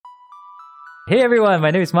Hey everyone,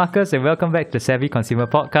 my name is Marcus and welcome back to the Savvy Consumer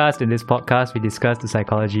Podcast. In this podcast, we discuss the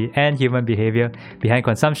psychology and human behavior behind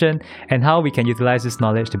consumption and how we can utilize this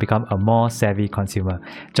knowledge to become a more savvy consumer.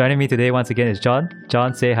 Joining me today once again is John.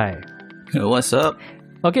 John, say hi. What's up?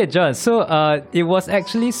 Okay, John, so it was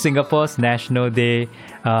actually Singapore's National Day.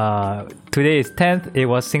 Today is 10th. It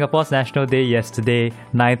was Singapore's National Day yesterday,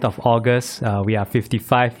 9th of August. We are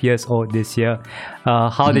 55 years old this year.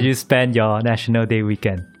 How did you spend your National Day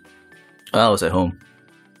weekend? I was at home.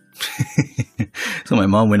 So my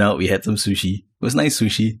mom went out, we had some sushi. It was nice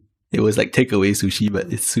sushi. It was like takeaway sushi,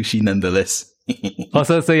 but it's sushi nonetheless.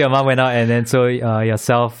 Also, so your mom went out and then so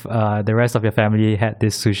yourself, the rest of your family had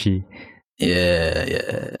this sushi.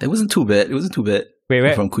 Yeah. It wasn't too bad. Wait,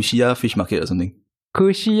 where? From Kushia Fish Market or something.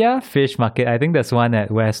 Kushia Fish Market. I think that's one at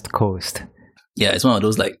West Coast. Yeah, it's one of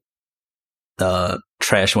those like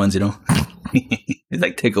trash ones, you know. It's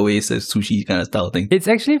like takeaways, sushi kind of style thing. It's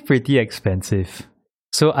actually pretty expensive.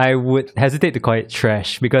 So I would hesitate to call it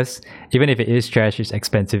trash because even if it is trash, it's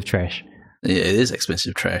expensive trash. Yeah, it is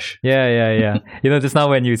expensive trash. Yeah. You know, just now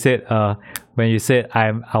when you said I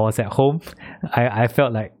was at home, I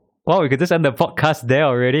felt like, wow, we could just end the podcast there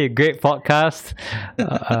already. Great podcast.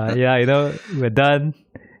 You know, we're done.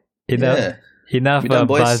 Enough done,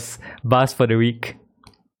 buzz for the week.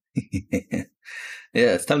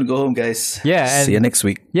 Yeah, it's time to go home, guys. Yeah, and see you next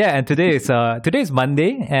week. Yeah, and today is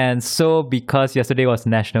Monday, and so because yesterday was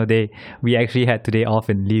National Day, we actually had today off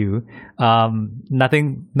in lieu.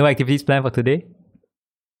 No activities planned for today?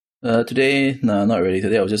 Today, no, not really.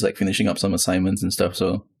 Today I was just like finishing up some assignments and stuff.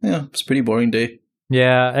 So yeah, it's a pretty boring day.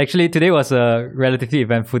 Yeah, actually today was a relatively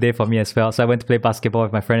eventful day for me as well. So I went to play basketball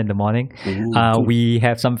with my friend in the morning. Ooh, cool. We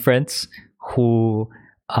have some friends who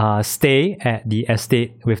stay at the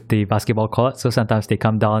estate with the basketball court. So sometimes they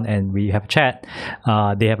come down and we have a chat.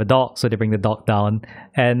 They have a dog, so they bring the dog down.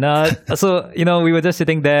 And so, you know, we were just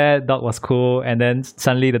sitting there, dog was cool, and then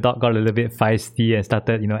suddenly the dog got a little bit feisty and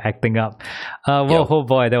started, you know, acting up. Oh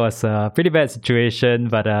boy, that was a pretty bad situation,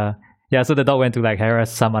 but yeah, so the dog went to like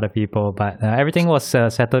harass some other people, but everything was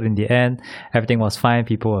settled in the end. Everything was fine.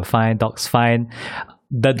 People were fine. Dog's fine.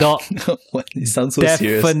 The dog it sounds so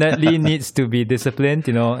definitely needs to be disciplined.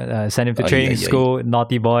 You know, send him to training school.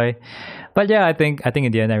 Naughty boy. But yeah, I think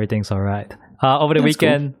in the end everything's all right. Over the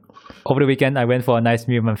weekend, I went for a nice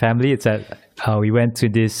meal with my family. We went to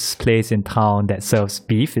this place in town that serves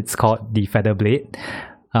beef. It's called the Feather Blade.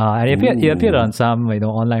 And it appeared on some, you know,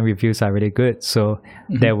 online reviews are really good. So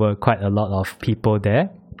there were quite a lot of people there.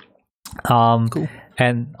 Cool.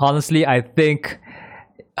 And honestly, I think,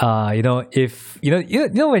 you know, if you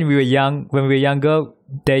know when we were younger,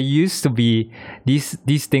 there used to be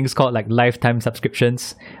these things called like lifetime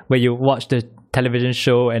subscriptions, where you watch the television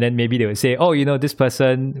show and then maybe they would say, oh, you know, this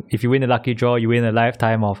person, if you win a lucky draw, you win a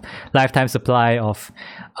lifetime supply of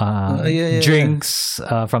drinks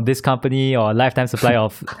from this company, or a lifetime supply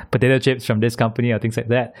of potato chips from this company, or things like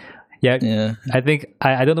that. Yeah. I think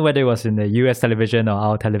I don't know whether it was in the US television or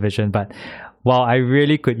our television, but wow, I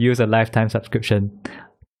really could use a lifetime subscription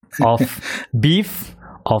of beef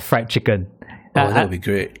or fried chicken. Oh, that would be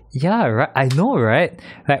great. Yeah, right. I know, right?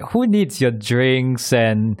 Like, who needs your drinks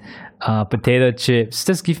and potato chips?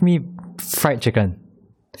 Just give me fried chicken.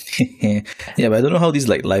 Yeah, but I don't know how these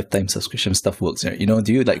like lifetime subscription stuff works. Right? You know,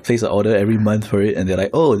 do you like place an order every month for it, and they're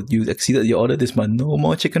like, oh, you exceeded your order this month, no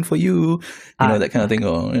more chicken for you. You know, that kind of thing,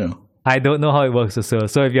 or you know. I don't know how it works also.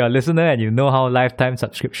 So if you're a listener and you know how lifetime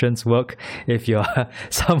subscriptions work, if you're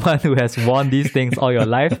someone who has won these things all your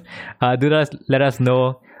life, let us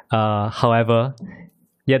know. However,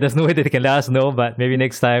 yeah, there's no way that they can let us know, but maybe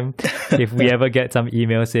next time if we ever get some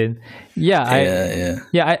emails in.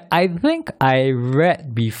 I think I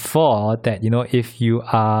read before that, you know, if you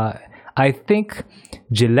are, I think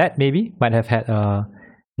Gillette maybe might have had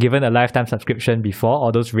given a lifetime subscription before,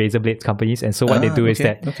 all those razor blade companies, and so what they do is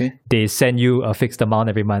that they send you a fixed amount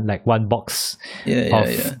every month, like one box of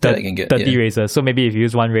 30 razors. So maybe if you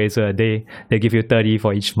use one razor a day, they give you 30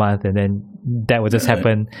 for each month, and then that will just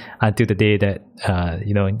happen until the day that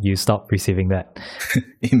you know, you stop receiving that.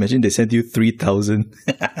 Imagine they send you 3,000.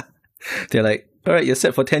 They're like, all right, you're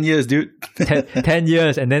set for 10 years, dude. 10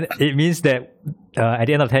 years, and then it means that at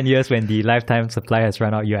the end of 10 years, when the lifetime supply has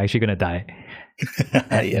run out, you're actually going to die.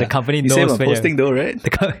 The company knows when posting though, right?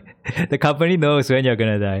 The company knows when you're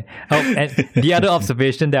gonna die. Oh, and the other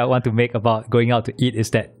observation that I want to make about going out to eat is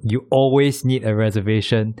that you always need a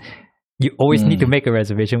reservation. You always need to make a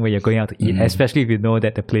reservation when you're going out to eat, especially if you know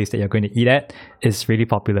that the place that you're going to eat at is really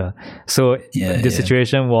popular. So the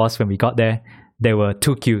situation was, when we got there, there were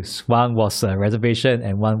two queues. One was a reservation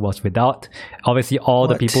and one was without. Obviously, all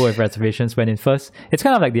the people with reservations went in first. It's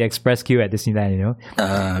kind of like the express queue at Disneyland, you know?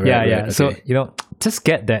 Right, okay. So, you know, just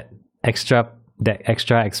get that extra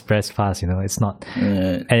express pass, you know, it's not,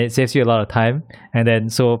 and it saves you a lot of time. And then,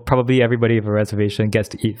 so probably everybody with a reservation gets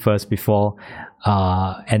to eat first before,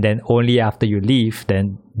 and then only after you leave,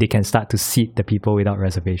 then they can start to seat the people without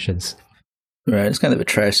reservations. Right, it's kind of a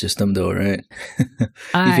trash system though, right?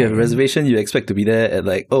 If you have a reservation, you expect to be there at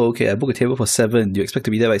like, oh, okay, I booked a table for 7. You expect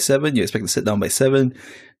to be there by 7, you expect to sit down by 7,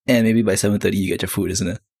 and maybe by 7:30 you get your food, isn't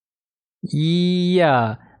it?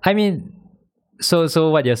 Yeah. I mean, so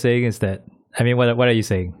what you're saying is that, I mean, what are you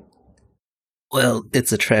saying? Well,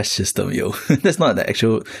 it's a trash system, yo. That's not the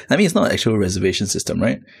actual, I mean, it's not an actual reservation system,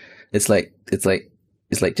 right? It's like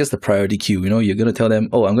just a priority queue, you know. You're gonna tell them,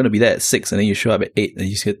 oh, I'm gonna be there at 6, and then you show up at 8, and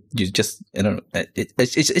you just I don't know.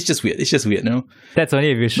 It's just weird. It's just weird, no. That's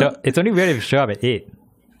only if you show. It's only weird if you show up at 8.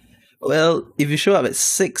 Well, if you show up at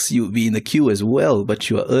 6, you'll be in the queue as well, but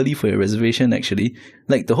you are early for your reservation. Actually,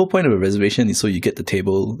 like the whole point of a reservation is so you get the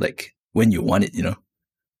table like when you want it, you know.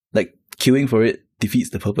 Like queuing for it defeats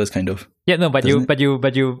the purpose, kind of. Yeah, no, but you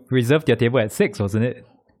reserved your table at 6, wasn't it?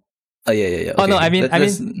 Oh yeah. Oh okay. no,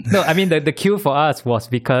 I mean the queue for us was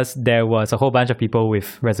because there was a whole bunch of people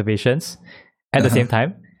with reservations at the same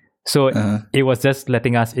time, so it was just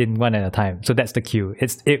letting us in one at a time. So that's the queue.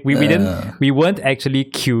 We weren't actually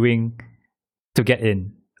queuing to get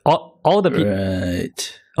in. All the people.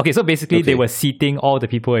 Right. Okay, so basically they were seating all the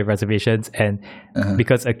people with reservations, and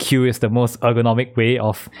because a queue is the most ergonomic way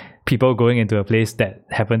of people going into a place that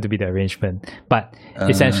happened to be the arrangement. But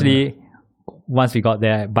essentially, once we got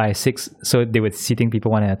there by 6, so they were seating people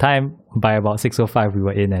one at a time. By about 6:05, we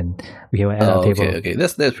were in and we were at our table. Okay.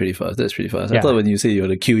 That's pretty fast. Yeah. I thought when you say you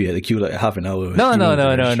had a queue, you had a queue like half an hour.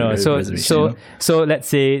 No. So let's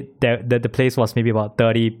say the place was maybe about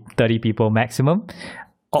 30 people maximum.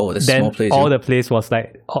 Oh, that's then a small place. All the place was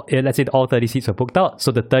like, let's say all 30 seats were booked out.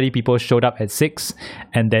 So the 30 people showed up at 6,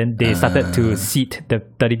 and then they started to seat the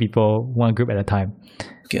 30 people one group at a time.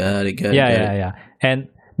 Got it. Yeah. And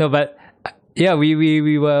no, but yeah,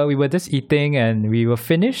 we were just eating, and we were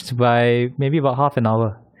finished by maybe about half an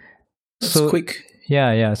hour. That's quick.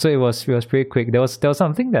 Yeah. So it was pretty quick. There was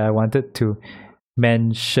something that I wanted to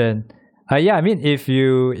mention. Yeah, I mean, if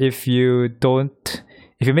you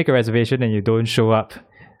make a reservation and you don't show up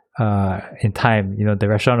in time, you know, the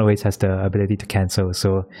restaurant always has the ability to cancel.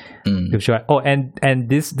 So you show up. Oh, and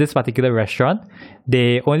this particular restaurant,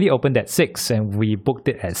 they only opened at 6, and we booked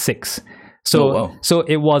it at 6. So so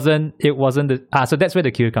it wasn't so that's where the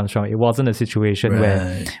queue comes from. It wasn't a situation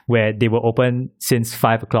where they were open since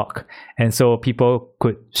 5 o'clock, and so people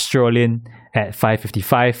could stroll in at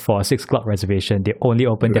 5:55 for a 6 o'clock reservation. They only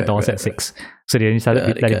opened their doors at 6. So they only started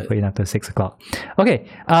letting people in after 6 o'clock. Okay.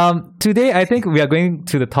 Today I think we are going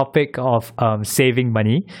to the topic of saving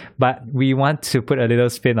money, but we want to put a little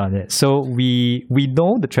spin on it. So we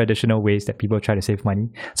know the traditional ways that people try to save money.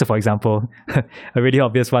 So for example, a really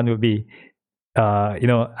obvious one would be, you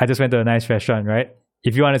know, I just went to a nice restaurant, right?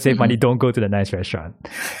 If you want to save money, don't go to the nice restaurant.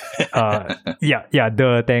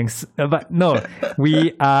 Thanks. But no,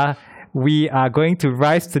 we are going to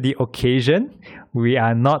rise to the occasion. We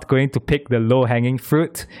are not going to pick the low-hanging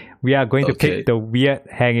fruit. We are going to pick the weird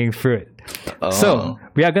hanging fruit. So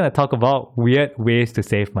we are going to talk about weird ways to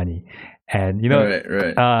save money. And you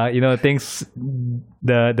know, you know, things,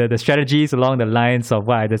 the strategies along the lines of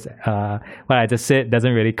what I just said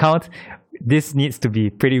doesn't really count. This needs to be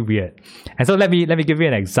pretty weird. And so let me give you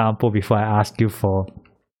an example before I ask you for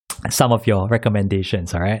some of your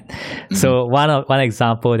recommendations. All right. So one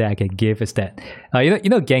example that I can give is that you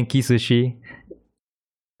know Genki Sushi.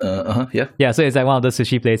 Yeah. So it's like one of those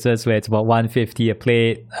sushi places where it's about $150 a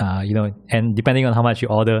plate. You know, and depending on how much you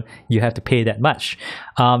order, you have to pay that much.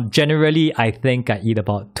 Generally, I think I eat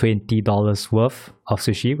about $20 worth of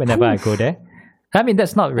sushi whenever I go there. I mean,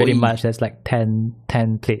 that's not really much. That's like 10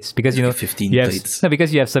 plates because you know 15 plates. No,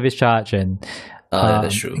 because you have service charge and.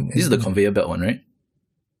 That's true. This is the conveyor belt one, right?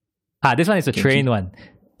 This one is a train one.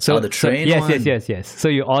 So the train one? Yes. So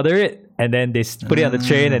you order it and then they put it on the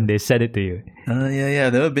train and they send it to you. Yeah.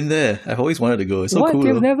 I've never been there. I've always wanted to go. It's so what? Cool.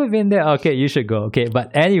 You've never been there? Okay, you should go. Okay,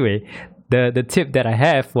 but anyway, the tip that I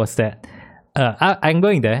have was that I'm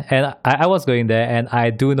going there, and I was going there, and I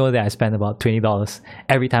do know that I spend about $20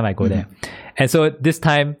 every time I go there. And so this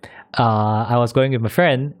time, I was going with my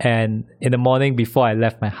friend, and in the morning before I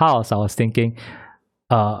left my house, I was thinking,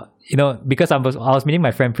 you know, because I was meeting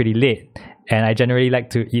my friend pretty late, and I generally like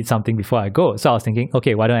to eat something before I go. So I was thinking,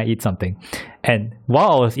 okay, why don't I eat something? And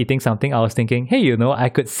while I was eating something, I was thinking, hey, you know, I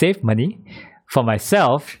could save money for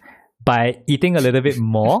myself by eating a little bit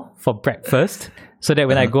more for breakfast, so that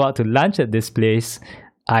when I go out to lunch at this place,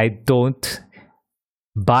 I don't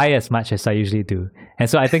buy as much as I usually do. And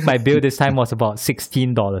so I think my bill this time was about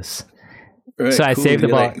 $16. Right, so I cool. saved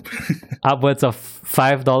You're about upwards of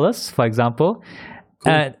 $5, for example.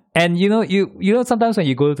 Cool. And you sometimes when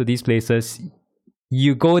you go to these places,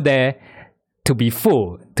 you go there to be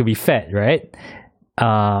full, to be fed, right?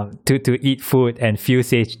 To eat food and feel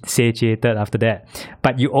satiated after that.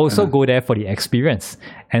 But you also go there for the experience.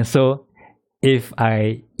 And so if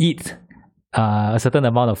I eat a certain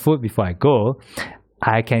amount of food before I go,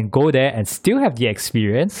 I can go there and still have the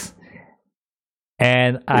experience,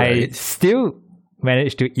 and I still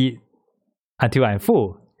manage to eat until I'm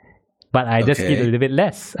full. But I just eat a little bit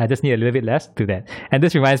less. I just need a little bit less to that. And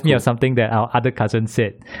this reminds me of something that our other cousin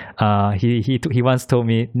said. He once told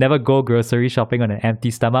me, never go grocery shopping on an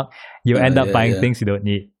empty stomach. You end up buying things you don't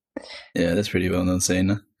need. Yeah, that's pretty well known saying.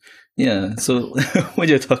 Huh? Yeah, so what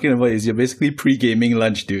you're talking about is you're basically pre-gaming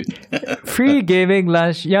lunch, dude. Pre-gaming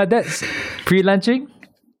lunch? Yeah, that's pre-lunching?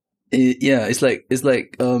 Yeah, it's like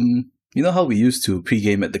you know how we used to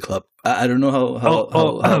pre-game at the club? I don't know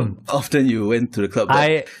how often you went to the club.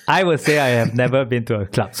 I would say I have never been to a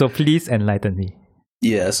club, so please enlighten me.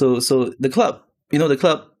 Yeah, so the club, the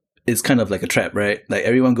club is kind of like a trap, right? Like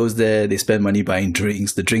everyone goes there, they spend money buying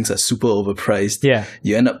drinks. The drinks are super overpriced. Yeah.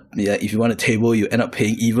 You end up, if you want a table, you end up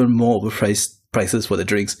paying even more overpriced prices for the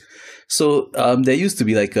drinks. So there used to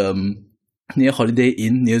be like near Holiday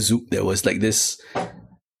Inn, near Zouk, there was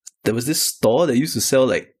this store that used to sell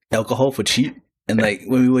like alcohol for cheap. And like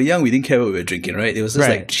when we were young, we didn't care what we were drinking, right? It was just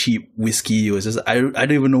like cheap whiskey. It was just I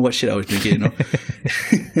don't even know what shit I was drinking,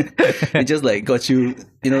 It just like got you,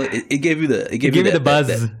 it gave you the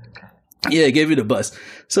buzz. Yeah, it gave you the buzz.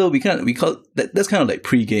 So we call that, that's kind of like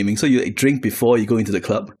pre-gaming. So you like drink before you go into the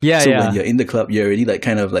club. So when you're in the club, you're already like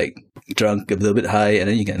kind of like drunk, a little bit high, and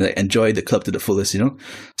then you can like enjoy the club to the fullest,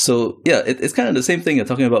 So yeah, it's kind of the same thing you're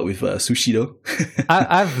talking about with sushi though.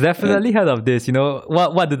 I've definitely heard of this.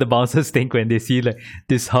 What do the bouncers think when they see like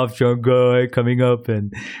this half drunk guy coming up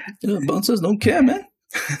and bouncers don't care, man.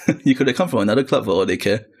 You could have come from another club for all they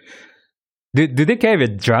care. Do they care if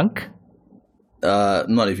you're drunk?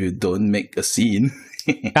 Not if you don't make a scene.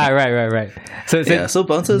 Right. So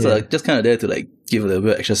bouncers are just kind of there to like give a little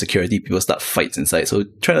bit of extra security. People start fights inside, so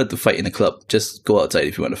try not to fight in a club. Just go outside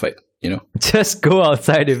if you want to fight. Just go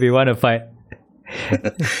outside if you want to fight.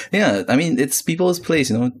 Yeah, I mean it's people's place.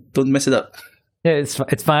 Don't mess it up. Yeah,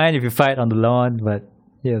 it's fine if you fight on the lawn, but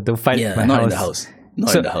don't fight in my not house.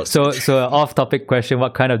 In the house. So off-topic question: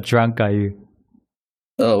 what kind of drunk are you?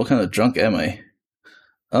 Oh, what kind of drunk am I?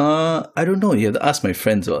 I don't know. You have to ask my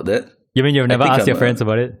friends about that. You mean you've never asked your friends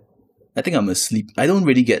about it? I think I'm asleep. I don't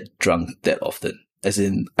really get drunk that often. As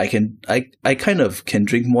in, I kind of can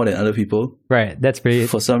drink more than other people. Right, that's pretty.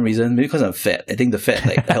 For some reason, maybe because I'm fat. I think the fat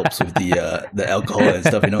like helps with the alcohol and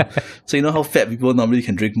stuff. So you know how fat people normally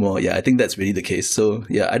can drink more. Yeah, I think that's really the case. So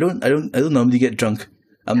yeah, I don't normally get drunk.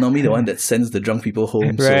 I'm normally the one that sends the drunk people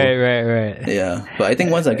home. Right. Yeah, but I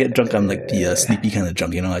think once I get drunk, I'm like the sleepy kind of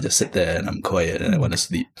drunk. I just sit there and I'm quiet and I want to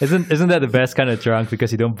sleep. Isn't that the best kind of drunk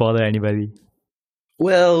because you don't bother anybody?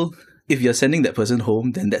 Well, if you're sending that person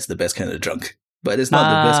home, then that's the best kind of drunk. But it's not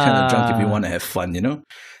the best kind of drunk if you want to have fun.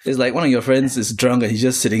 It's like one of your friends is drunk and he's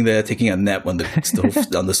just sitting there taking a nap on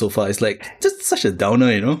the sofa. It's like just such a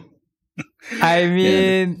downer. I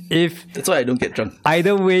mean, that's why I don't get drunk.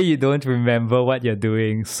 Either way, you don't remember what you're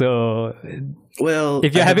doing. So, well,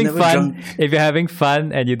 if you're having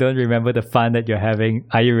fun and you don't remember the fun that you're having,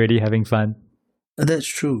 are you really having fun? That's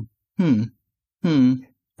true.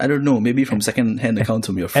 I don't know. Maybe from second-hand accounts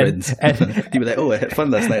from your friends. You'll be like, "Oh, I had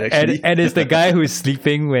fun last night." Actually, and is the guy who's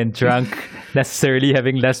sleeping when drunk necessarily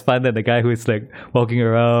having less fun than the guy who's like walking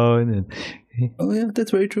around? Oh yeah,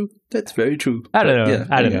 that's very true. I don't know.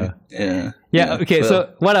 I don't know. Yeah. Okay.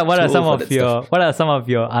 So what are some of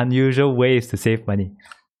your unusual ways to save money?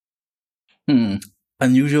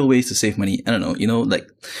 Unusual ways to save money. I don't know. Like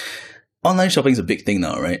online shopping is a big thing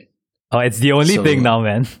now, right? Oh, it's the only thing now,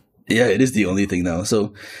 man. Yeah, it is the only thing now.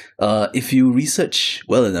 So, if you research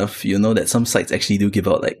well enough, you'll know that some sites actually do give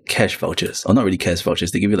out like cash vouchers, or not really cash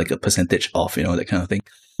vouchers. They give you like a percentage off, that kind of thing.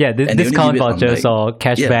 Yeah, discount vouchers or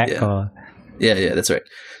cashback Yeah, that's right.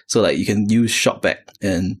 So like you can use Shopback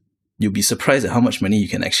and you'll be surprised at how much money you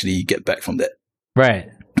can actually get back from that. Right.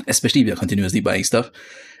 Especially if you're continuously buying stuff.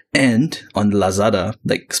 And on Lazada,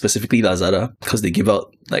 like specifically Lazada, because they give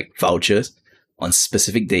out like vouchers on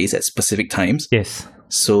specific days at specific times. Yes.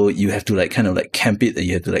 So you have to like kind of like camp it and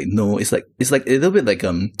you have to like know. It's like a little bit like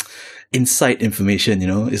inside information,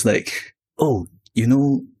 It's like, oh, you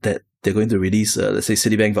know that they're going to release, let's say,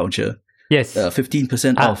 Citibank voucher. Yes.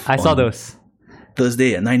 15% off. I saw those.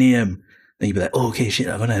 Thursday at 9 a.m. And you'd be like, oh, okay, shit,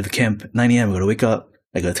 I'm going to have a camp at 9 a.m. I'm going to wake up.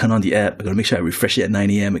 I got to turn on the app. I got to make sure I refresh it at 9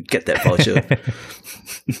 a.m. and get that voucher.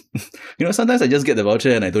 Sometimes I just get the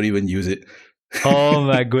voucher and I don't even use it. Oh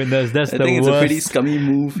my goodness, that's I the think worst. It's a pretty scummy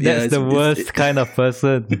move. That's the worst kind of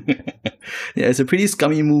person. Yeah, it's a pretty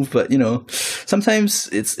scummy move, but sometimes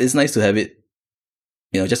it's nice to have it,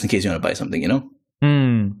 just in case you want to buy something, And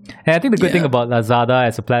I think the good thing about Lazada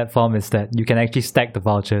as a platform is that you can actually stack the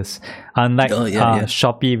vouchers, unlike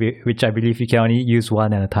Shopee, which I believe you can only use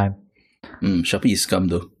one at a time. Shopee is scum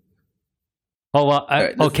though. Oh well,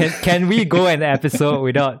 can we go an episode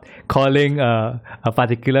without calling a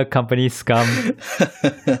particular company scum?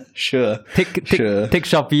 Sure. Take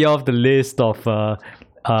Shopee off the list of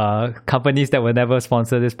companies that will never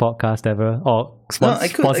sponsor this podcast ever, or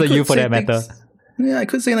sponsor you for that matter. Yeah, I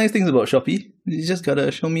could say nice things about Shopee. You just gotta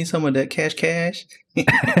show me some of that cash.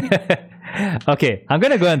 Okay, I'm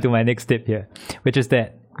gonna go into my next tip here, which is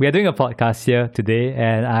that we are doing a podcast here today,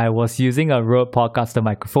 and I was using a Rode Podcaster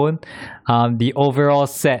microphone. The overall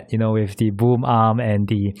set, with the boom arm and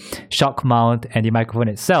the shock mount and the microphone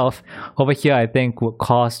itself, over here I think would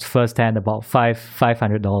cost firsthand about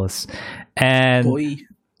 $500. And Boy.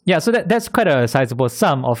 Yeah, so that's quite a sizable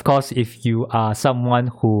sum. Of course, if you are someone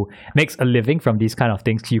who makes a living from these kind of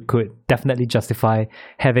things, you could definitely justify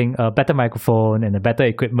having a better microphone and a better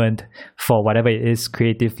equipment for whatever it is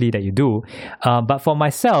creatively that you do. But for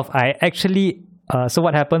myself, I actually... so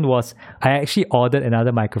what happened was I actually ordered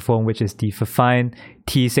another microphone, which is the Fifine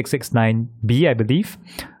T669B, I believe.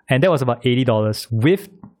 And that was about $80 with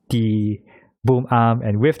the boom arm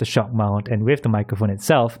and with the shock mount and with the microphone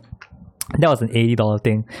itself. That was an $80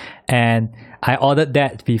 thing. And I ordered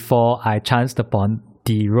that before I chanced upon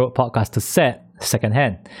the Rode Podcaster set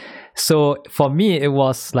secondhand. So for me, it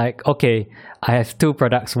was like, okay, I have two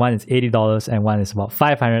products. One is $80 and one is about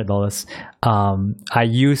 $500. I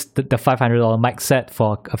used the $500 mic set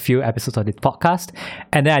for a few episodes of the podcast.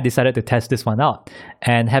 And then I decided to test this one out.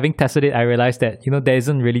 And having tested it, I realized that, there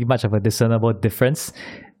isn't really much of a discernible difference.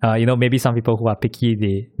 Maybe some people who are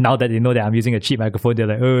picky, now that they know that I'm using a cheap microphone, they're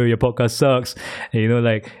like, oh, your podcast sucks. And,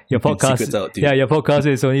 your podcast, your podcast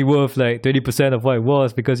is only worth like 20% of what it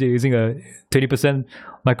was because you're using a 20%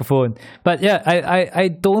 microphone. But yeah, I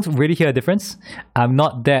don't really hear a difference. I'm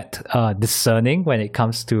not that discerning when it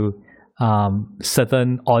comes to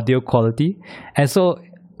certain audio quality. And so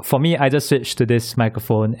for me, I just switched to this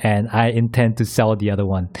microphone and I intend to sell the other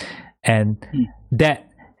one. And that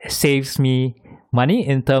saves me money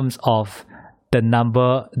in terms of the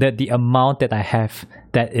amount that I have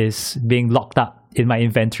that is being locked up in my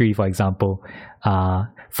inventory, for example.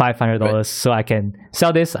 $500. Right. So I can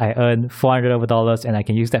sell this, I earn $400 and I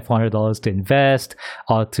can use that $400 to invest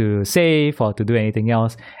or to save or to do anything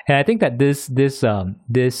else. And I think that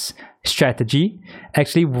this strategy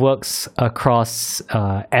actually works across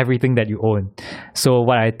everything that you own. So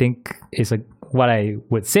what I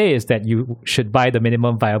would say is that you should buy the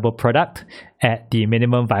minimum viable product at the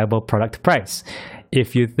minimum viable product price.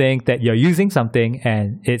 If you think that you're using something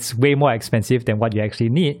and it's way more expensive than what you actually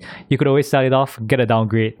need, you could always sell it off, get a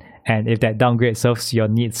downgrade. And if that downgrade serves your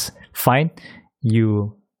needs, fine.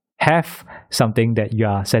 You have something that you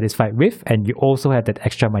are satisfied with, and you also have that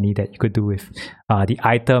extra money that you could do with the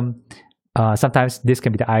item. Sometimes this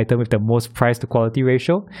can be the item with the most price to quality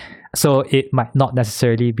ratio. So it might not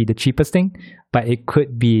necessarily be the cheapest thing, but it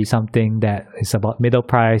could be something that is about middle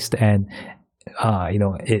priced, and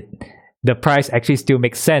the price actually still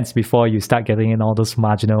makes sense before you start getting in all those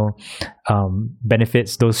marginal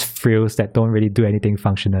benefits, those frills that don't really do anything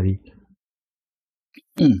functionally.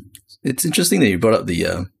 It's interesting that you brought up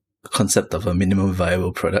the concept of a minimum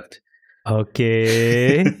viable product.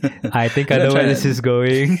 Okay, I think I know where this is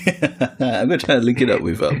going. I'm going to try to link it up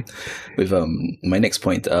with my next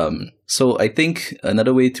point. So I think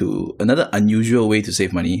another unusual way to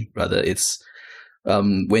save money, rather, it's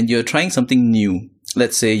when you're trying something new.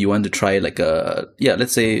 Let's say you want to try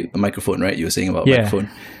let's say a microphone, right? You were saying about microphone.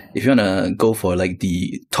 If you want to go for like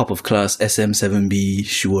the top of class SM7B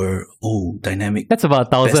Shure, dynamic. That's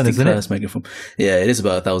about 1,000, isn't it? Microphone. Yeah, it is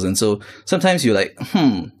about 1,000. So sometimes you're like,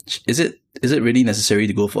 is it really necessary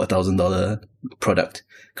to go for $1,000 product?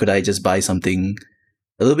 Could I just buy something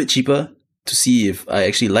a little bit cheaper to see if I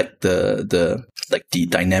actually like the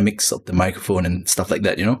dynamics of the microphone and stuff like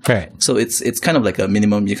that, Right. So it's kind of like a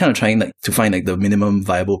minimum. You're kind of trying to find like the minimum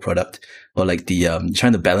viable product, or like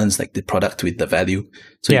trying to balance like the product with the value.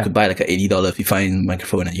 So you could buy like a $80 Fifine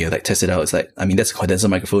microphone and you like test it out. It's like, that's a condenser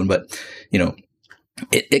microphone, but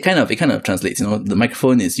it kind of translates. You know, the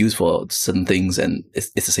microphone is used for certain things, and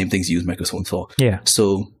it's the same things you use microphones for. Yeah.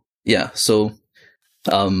 So So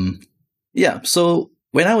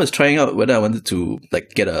when I was trying out whether I wanted to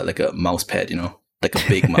like get a mouse pad, you know, like a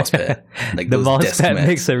big mouse pad, like The those mouse desk pad mats.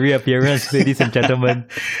 makes a reappearance, ladies and gentlemen.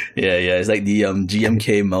 Yeah, it's like the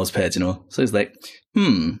GMK mouse pads, you know. So it's like,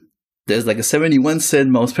 there's like a 71-cent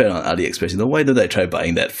mouse pad on AliExpress. You know, why don't I try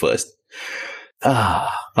buying that first?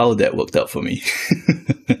 How that worked out for me.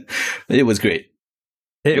 It was great.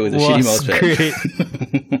 It was a shitty mouse pad.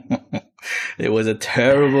 Great. It was a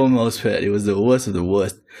terrible mouse pad. It was the worst of the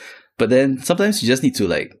worst. But then sometimes you just need to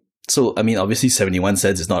like. So I mean, obviously, 71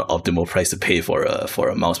 cents is not optimal price to pay for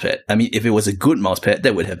a mouse pad. I mean, if it was a good mouse pad,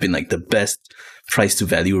 that would have been like the best price to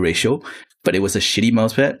value ratio. But it was a shitty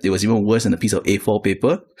mouse pad. It was even worse than a piece of A4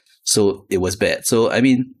 paper. So it was bad. So I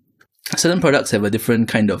mean, certain products have a different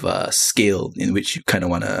kind of scale in which you kind of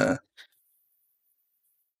want to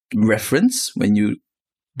reference when you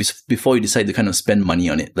before you decide to kind of spend money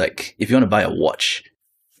on it. Like if you want to buy a watch,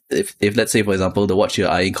 if let's say for example the watch you're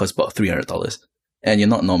eyeing costs about $300, and you're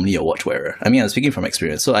not normally a watch wearer. I mean, I'm speaking from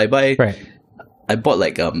experience. So I bought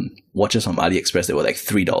like watches from AliExpress that were like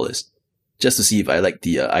 $3 just to see if I like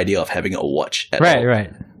the idea of having a watch at all.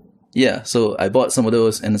 Right. Yeah, so I bought some of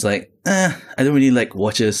those, and it's like, I don't really like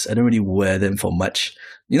watches. I don't really wear them for much.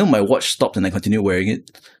 You know, my watch stopped, and I continued wearing it.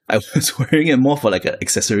 I was wearing it more for like an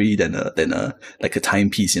accessory than like a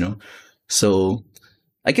timepiece. You know, so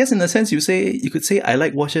I guess in a sense, you could say I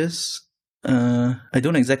like watches. I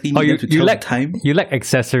don't exactly need them to tell the time. You like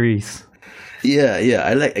accessories. Yeah,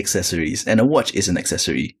 I like accessories, and a watch is an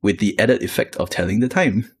accessory with the added effect of telling the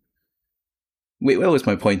time. Wait, where was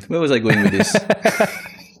my point? Where was I going with this?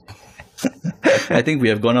 I think we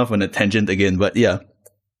have gone off on a tangent again, but yeah.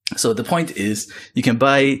 So the point is, you can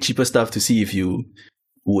buy cheaper stuff to see if you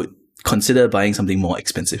would consider buying something more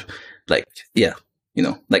expensive. Like, yeah, you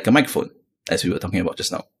know, like a microphone, as we were talking about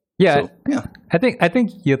just now. Yeah, so, yeah. I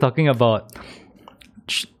think you're talking about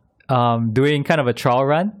doing kind of a trial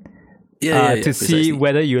run. To see precisely.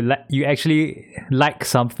 whether you actually like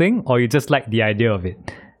something or you just like the idea of it.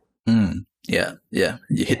 Yeah.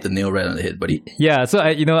 You hit the nail right on the head, buddy. Yeah, so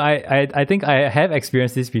I think I have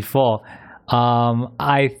experienced this before.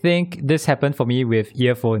 I think this happened for me with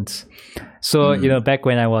earphones. So, back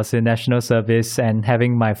when I was in national service and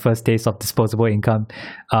having my first taste of disposable income,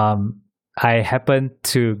 I happened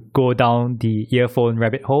to go down the earphone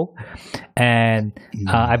rabbit hole, and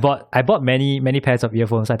I bought many pairs of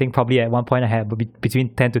earphones. I think probably at one point I had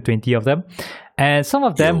between 10 to 20 of them, and some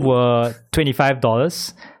of them were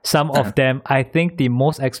 $25. Some of them, I think the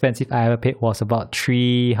most expensive I ever paid was about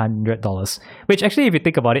 $300, which actually, if you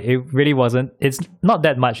think about it, it really wasn't. It's not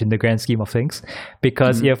that much in the grand scheme of things,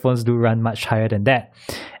 because earphones do run much higher than that.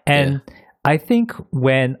 And I think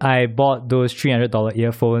when I bought those $300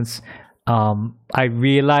 earphones, I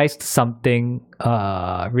realized something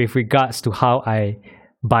with regards to how I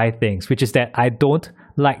buy things, which is that I don't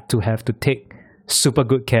like to have to take super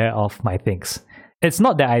good care of my things. It's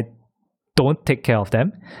not that I don't take care of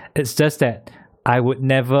them. It's just that I would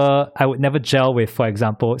never gel with, for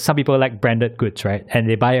example, some people like branded goods, right? And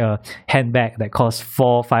they buy a handbag that costs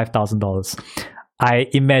 $4,000-$5,000. I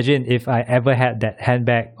imagine if I ever had that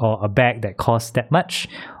handbag or a bag that costs that much,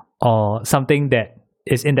 or something that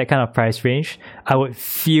is in that kind of price range, I would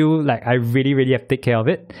feel like I really, really have to take care of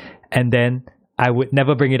it, and then I would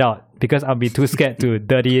never bring it out because I'll be too scared to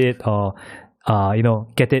dirty it or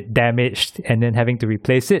get it damaged and then having to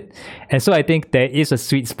replace it. And so I think there is a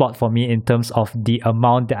sweet spot for me in terms of the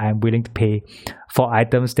amount that I'm willing to pay for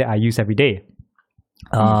items that I use every day.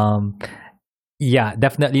 Yeah,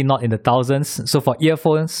 definitely not in the thousands. So for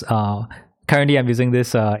earphones, currently I'm using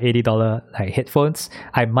this $80 like headphones.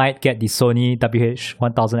 I might get the Sony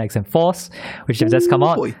WH-1000XM4s, which have just come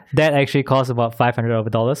out. Boy. That actually costs about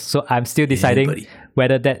 $500. So I'm still deciding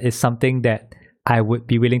whether that is something that I would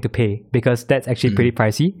be willing to pay, because that's actually pretty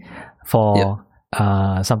pricey for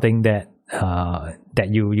something that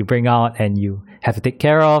you bring out and you have to take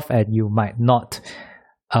care of, and you might not.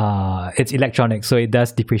 It's electronic, so it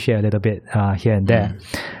does depreciate a little bit here and there.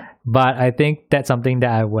 But I think that's something that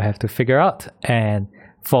I will have to figure out. And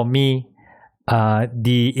for me,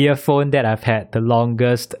 the earphone that I've had the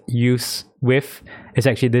longest use with is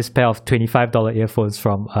actually this pair of $25 earphones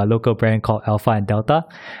from a local brand called Alpha and Delta.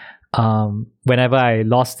 Whenever I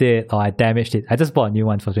lost it or I damaged it, I just bought a new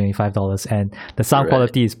one for $25, and the sound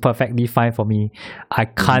quality is perfectly fine for me. I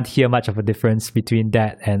can't hear much of a difference between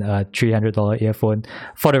that and a $300 earphone.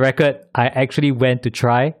 For the record, I actually went to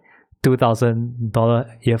try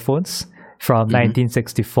 $2,000 earphones from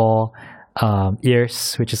 1964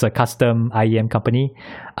 ears, which is a custom IEM company.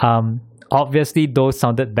 Obviously, those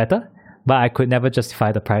sounded better, but I could never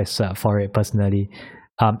justify the price for it personally.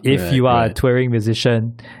 If you are a touring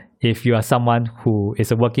musician, if you are someone who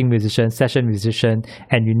is a working musician, session musician,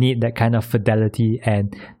 and you need that kind of fidelity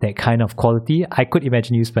and that kind of quality, I could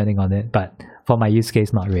imagine you spending on it. But for my use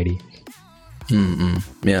case, not really.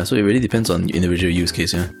 Yeah, so it really depends on individual use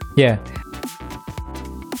case, yeah? Yeah.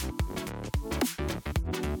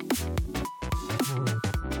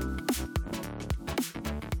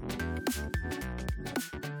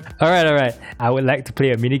 All right. I would like to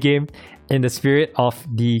play a mini game in the spirit of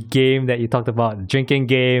the game that you talked about, drinking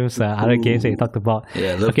games, other games that you talked about.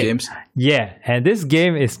 Yeah, I love games. Yeah, and this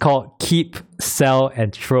game is called Keep, Sell,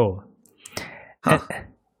 and Throw.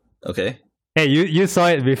 Okay. Hey, you saw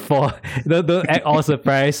it before. Don't act all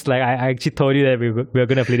surprised. Like I actually told you that we were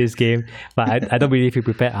gonna play this game, but I don't believe you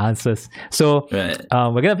prepared answers. So we're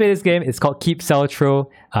gonna play this game. It's called Keep, Sell, Throw.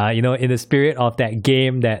 In the spirit of that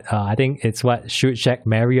game that I think it's what Shoot, Shack,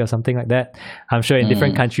 Marry or something like that. I'm sure in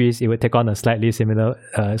different countries it would take on a slightly similar,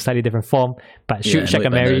 slightly different form. But Shoot, Shack,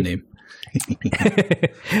 and Marry.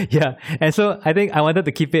 Yeah, and so I think I wanted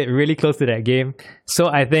to keep it really close to that game. So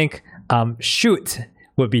I think shoot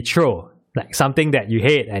would be throw. Like something that you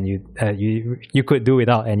hate and you could do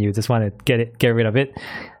without and you just want to get rid of it.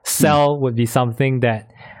 Sell would be something that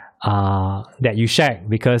you shack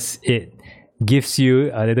because it gives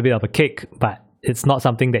you a little bit of a kick, but it's not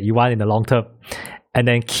something that you want in the long term. And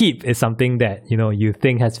then keep is something that you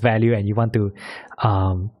think has value and you want to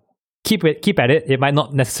keep at it. It might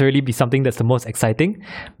not necessarily be something that's the most exciting,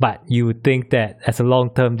 but you think that as a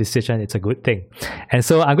long-term decision, it's a good thing. And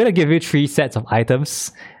so I'm going to give you 3 sets of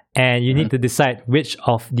items. And you need to decide which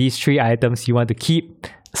of these 3 items you want to keep,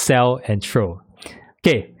 sell, and throw.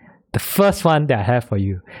 Okay, the first one that I have for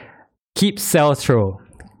you. Keep, sell, throw.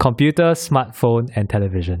 Computer, smartphone, and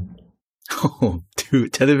television. Oh,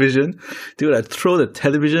 dude, television? Dude, I'd throw the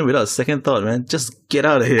television without a second thought, man. Just get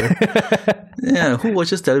out of here. Yeah, who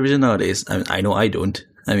watches television nowadays? I know I don't.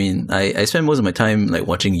 I mean, I spend most of my time like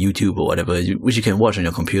watching YouTube or whatever, which you can watch on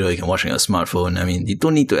your computer, you can watch on your smartphone. I mean, you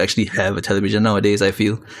don't need to actually have a television nowadays, I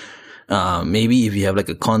feel. Maybe if you have like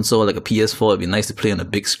a console, like a PS4, it'd be nice to play on a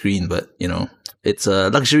big screen, but it's a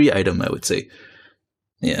luxury item, I would say.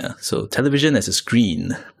 Yeah, so television as a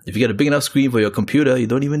screen. If you get a big enough screen for your computer, you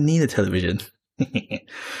don't even need a television.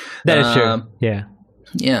 That is true. Yeah.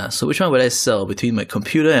 Yeah, so which one would I sell between my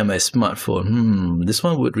computer and my smartphone? This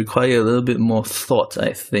one would require a little bit more thought,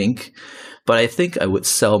 I think. But I think I would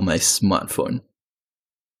sell my smartphone.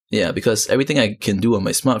 Yeah, because everything I can do on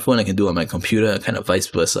my smartphone, I can do on my computer, kind of vice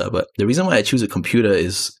versa. But the reason why I choose a computer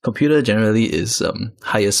is computer generally is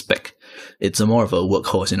higher spec. It's more of a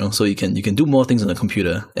workhorse, so you can do more things on the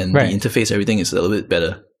computer, and the interface, everything is a little bit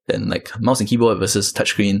better. And like mouse and keyboard versus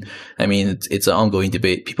touchscreen, I mean, it's an ongoing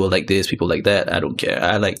debate. People like this, people like that. I don't care.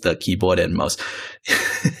 I like the keyboard and mouse.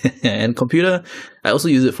 And computer, I also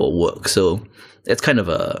use it for work. So it's kind of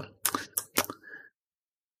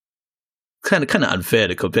unfair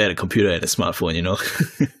to compare the computer and a smartphone,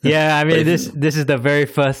 Yeah, I mean, this is the very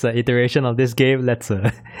first iteration of this game. Let's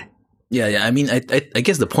Yeah. I mean, I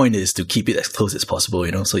guess the point is to keep it as close as possible,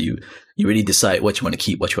 So you really decide what you want to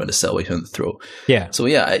keep, what you want to sell, what you want to throw. Yeah. So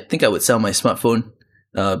yeah, I think I would sell my smartphone,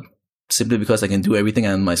 simply because I can do everything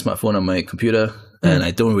on my smartphone on my computer, and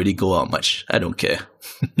I don't really go out much. I don't care.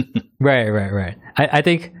 Right. I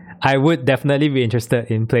think I would definitely be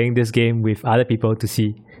interested in playing this game with other people to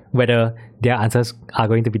see whether their answers are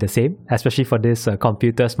going to be the same, especially for this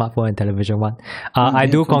computer, smartphone, and television one. I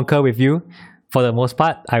do concur with you. For the most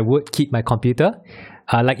part, I would keep my computer.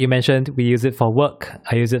 Like you mentioned, we use it for work.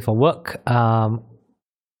 I use it for work.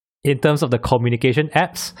 In terms of the communication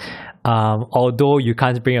apps, although you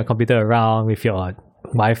can't bring your computer around with your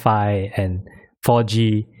Wi-Fi and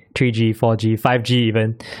 4G, 3G, 4G, 5G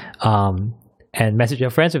even, and message your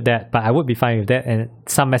friends with that, but I would be fine with that. And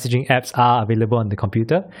some messaging apps are available on the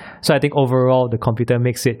computer. So I think overall, the computer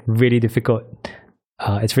makes it really difficult.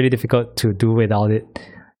 It's really difficult to do without it.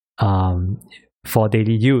 For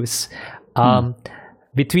daily use.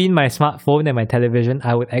 Between my smartphone and my television,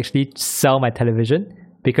 I would actually sell my television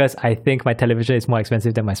because I think my television is more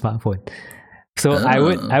expensive than my smartphone. So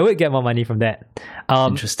I would get more money from that.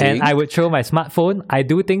 Interesting. And I would throw my smartphone. I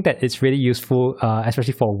do think that it's really useful,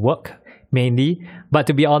 especially for work mainly. But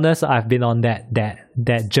to be honest, I've been on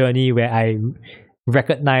that journey where I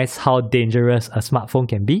recognize how dangerous a smartphone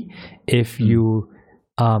can be if you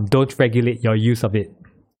don't regulate your use of it.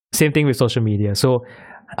 Same thing with social media. So,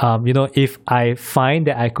 if I find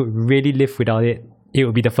that I could really live without it, it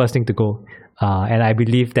would be the first thing to go. And I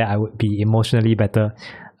believe that I would be emotionally better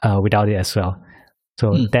without it as well.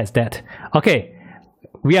 So that's that. Okay,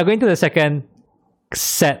 we are going to the second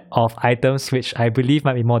set of items, which I believe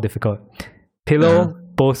might be more difficult. Pillow,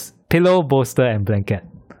 bolster, and blanket.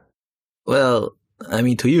 Well, I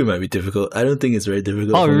mean, to you it might be difficult. I don't think it's very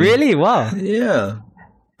difficult. Oh, really? Wow. Yeah.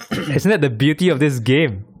 Isn't that the beauty of this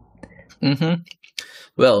game? Mm-hmm.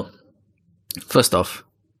 Well, first off,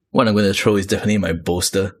 what I'm going to throw is definitely my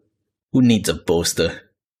bolster. Who needs a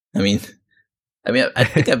bolster? I mean, I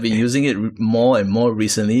think I've been using it more and more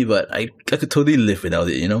recently, but I could totally live without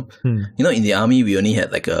it, you know? You know, in the army, we only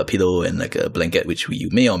had like a pillow and like a blanket, which we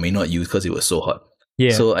may or may not use because it was so hot.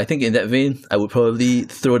 Yeah. So I think in that vein, I would probably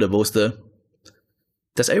throw the bolster.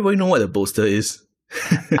 Does everybody know what a bolster is?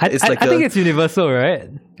 I think it's universal, right?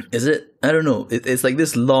 Is it? I don't know. It's like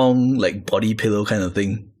this long, like body pillow kind of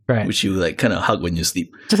thing, right? Which you like kind of hug when you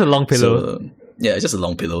sleep. Just a long pillow. So, yeah, it's just a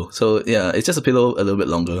long pillow. So yeah, it's just a pillow a little bit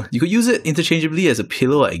longer. You could use it interchangeably as a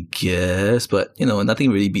pillow, I guess, but you know, nothing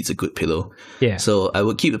really beats a good pillow. Yeah. So I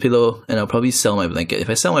would keep the pillow and I'll probably sell my blanket. If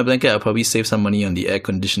I sell my blanket, I'll probably save some money on the air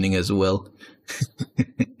conditioning as well.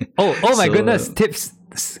 oh my goodness, tips.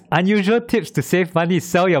 Unusual tips to save money.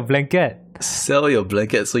 Sell your blanket. Sell your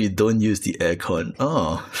blanket so you don't use the aircon.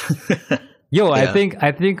 Oh. Yo, yeah.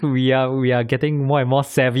 I think we are getting more and more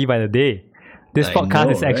savvy by the day. This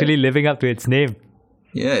podcast is actually living up to its name.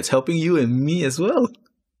 Yeah, it's helping you and me as well.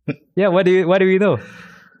 Yeah, what do we know?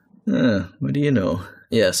 What do you know?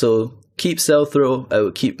 Yeah, so keep, sell, throw. I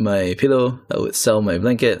would keep my pillow, I would sell my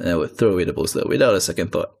blanket, and I would throw away the bolster without a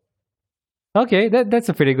second thought. Okay, that's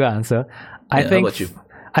a pretty good answer. How about you?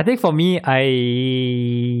 I think for me,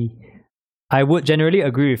 I would generally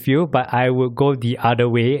agree with you, but I would go the other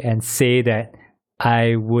way and say that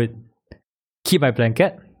I would keep my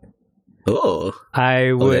blanket. Oh,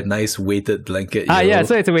 I would. That nice weighted blanket. Yeah,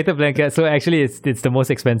 so it's a weighted blanket. So actually, it's the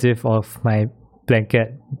most expensive of my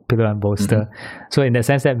blanket, pillow, and bolster. So in that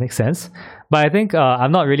sense, that makes sense. But I think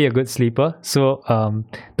I'm not really a good sleeper. So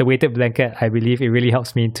the weighted blanket, I believe it really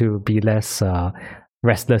helps me to be less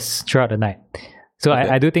restless throughout the night. So okay.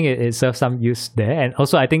 I do think it serves some use there. And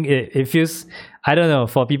also I think it feels, I don't know,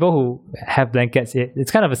 for people who have blankets,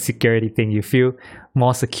 it's kind of a security thing. You feel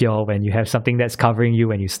more secure when you have something that's covering you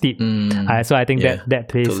when you sleep. So I think that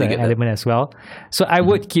plays totally an element as well. So I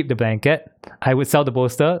would keep the blanket. I would sell the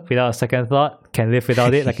bolster without a second thought. Can live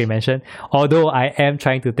without it, like you mentioned. Although I am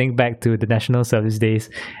trying to think back to the National Service days.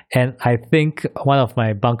 And I think one of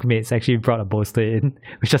my bunkmates actually brought a bolster in,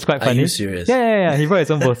 which was quite funny. Are you serious? Yeah. He brought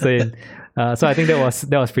his own bolster in. So I think that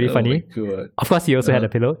was pretty funny. Of course, he also had a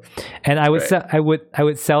pillow, and I would sell. I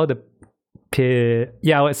would sell the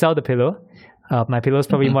I would sell the pillow. My pillow is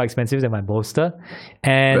probably more expensive than my bolster,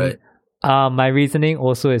 and my reasoning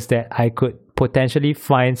also is that I could potentially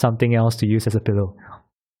find something else to use as a pillow,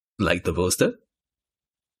 like the bolster.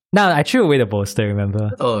 No, I threw away the bolster.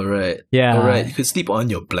 Remember? Oh right, yeah. All right, you could sleep on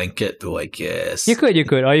your blanket though, I guess. You could,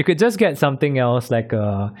 or you could just get something else like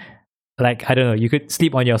I don't know, you could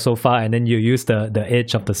sleep on your sofa and then you use the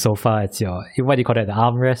edge of the sofa as your, what do you call that, the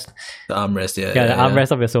armrest? The armrest, yeah. Yeah, the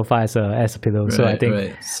armrest of your sofa as a pillow. So I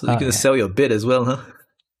think so you can sell your bed as well, huh?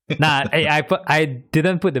 Nah, I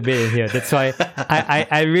didn't put the bed in here. That's why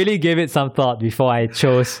I really gave it some thought before I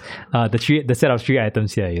chose the set of 3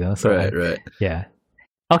 items here, you know. So right. Yeah.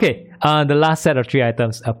 Okay, the last set of 3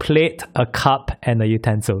 items: a plate, a cup, and the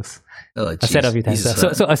utensils. A set of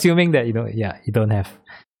utensils. So assuming that you don't have.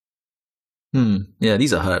 Yeah,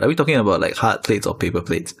 these are hard. Are we talking about like hard plates or paper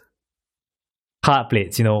plates? Hard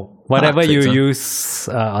plates, whatever you use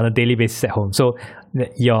on a daily basis at home. So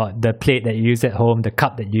the plate that you use at home, the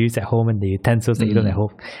cup that you use at home, and the utensils that you don't at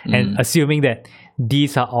home. And assuming that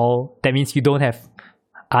these are all, that means you don't have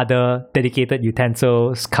other dedicated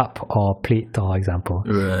utensils, cup or plate, for example.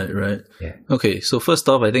 Right. Yeah. Okay, so first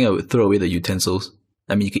off, I think I would throw away the utensils.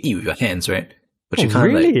 I mean, you can eat with your hands, right? But you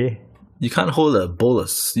can't really? You can't hold a bowl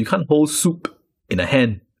you can't hold soup in a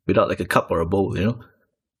hand without like a cup or a bowl, Like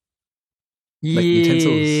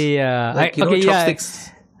utensils. Yeah. Like,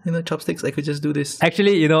 chopsticks. Chopsticks, I could just do this.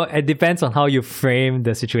 Actually, it depends on how you frame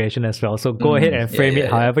the situation as well. So go ahead and frame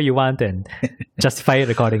it however you want and justify it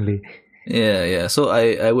accordingly. Yeah. So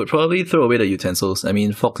I would probably throw away the utensils. I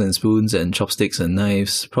mean, forks and spoons and chopsticks and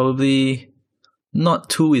knives, probably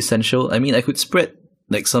not too essential. I mean, I could spread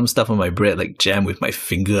like some stuff on my bread, like jam with my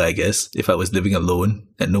finger, I guess, if I was living alone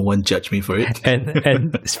and no one judged me for it.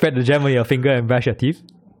 and spread the jam on your finger and brush your teeth?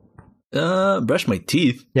 Brush my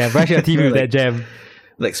teeth? Yeah, brush your teeth with that jam.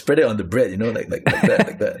 Like spread it on the bread, like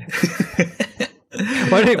that.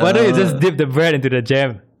 Why don't you just dip the bread into the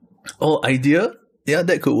jam? Oh, idea? Yeah,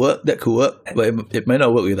 that could work. That could work, but it might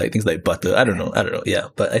not work with like things like butter. I don't know. Yeah,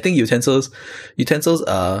 but I think utensils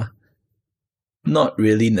are not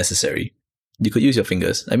really necessary. You could use your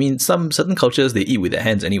fingers. I mean, certain cultures they eat with their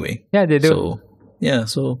hands anyway. Yeah, they do. So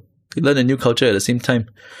so you learn a new culture at the same time.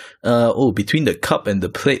 Between the cup and the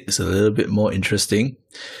plate is a little bit more interesting.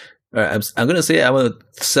 All right, I'm gonna say I want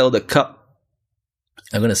to sell the cup.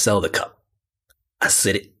 I'm gonna sell the cup. I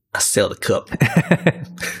said it. I sell the cup.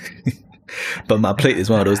 But my plate is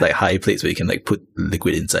one of those like high plates where you can like put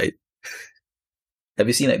liquid inside. Have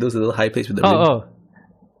you seen like those little high plates with the rim?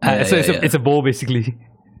 It's a bowl basically.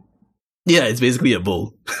 Yeah, it's basically a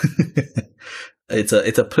bowl. It's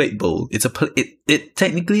a plate bowl. It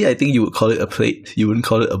technically I think you would call it a plate. You wouldn't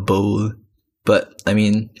call it a bowl. But I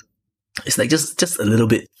mean, it's like just a little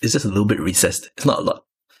bit. It's just a little bit recessed. It's not a lot.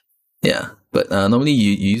 Yeah, but normally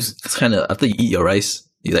you use kind of after you eat your rice,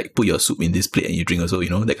 you like put your soup in this plate and you drink also.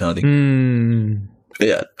 That kind of thing.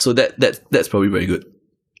 Yeah, so that's probably very good.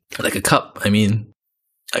 Like a cup. I mean,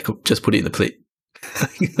 I could just put it in the plate.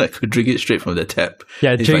 I could drink it straight from the tap.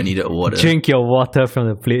 Yeah, if I needed water. Drink your water from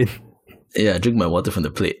the plate. Yeah, drink my water from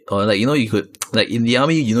the plate. Or like you could like in the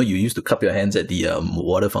army, you used to cup your hands at the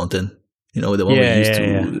water fountain. The one we used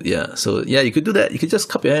to. Yeah. So yeah, you could do that. You could just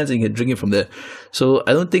cup your hands and you can drink it from there. So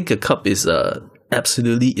I don't think a cup is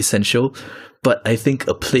absolutely essential, but I think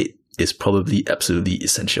a plate is probably absolutely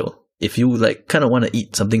essential. If you like kind of want to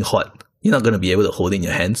eat something hot, you're not going to be able to hold it in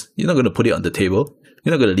your hands. You're not going to put it on the table.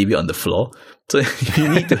 You're not going to leave it on the floor. So you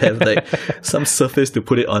need to have like some surface to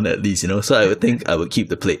put it on at least, So I would think I would keep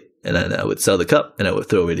the plate and then I would sell the cup and I would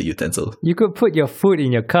throw away the utensil. You could put your food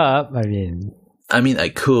in your cup. I mean, I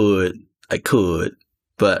could.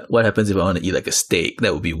 But what happens if I want to eat like a steak?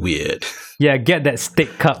 That would be weird. Yeah, get that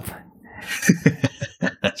steak cup.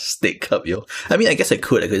 Steak cup, yo. I mean, I guess I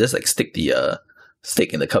could. I could just like stick the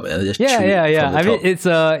steak in the cup and then just chew yeah. from the top. mean, it's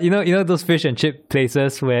you know those fish and chip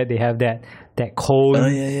places where they have that cone. Oh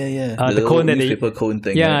yeah. The cone that newspaper cone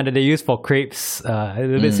thing. Yeah, that they use for crepes. A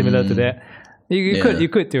little bit similar to that. You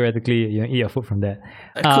could theoretically eat your food from that.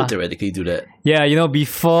 I could theoretically do that. Yeah,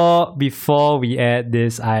 before we add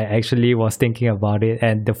this, I actually was thinking about it,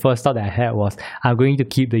 and the first thought that I had was I'm going to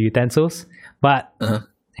keep the utensils, but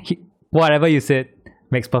whatever you said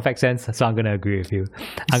makes perfect sense. So I'm gonna agree with you.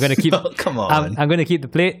 I'm gonna keep. Oh, come on. I'm gonna keep the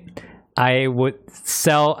plate. I would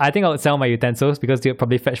sell my utensils because they would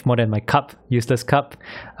probably fetch more than my cup, useless cup.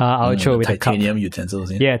 I would throw away the cup. Titanium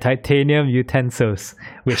utensils. Yeah, titanium utensils,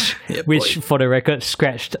 which for the record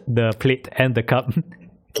scratched the plate and the cup.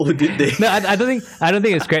 Oh, did they? No, I don't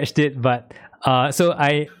think it scratched it, but so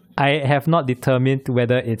I have not determined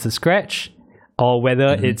whether it's a scratch or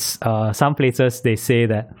whether it's some places they say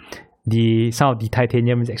that some of the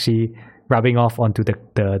titanium is actually rubbing off onto the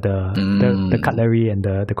cutlery and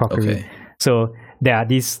the crockery. Okay. So there are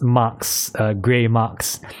these marks, grey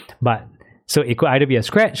marks. But so it could either be a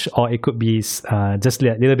scratch or it could be just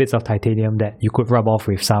little bits of titanium that you could rub off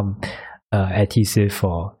with some adhesive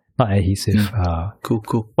or not adhesive.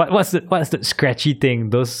 Cool. What's the scratchy thing?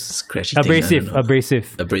 Those scratchy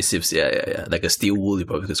abrasives. Yeah. Like a steel wool, you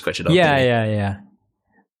probably could scratch it off. Yeah.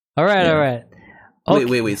 All right.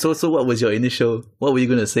 Okay. Wait. So what was your initial? What were you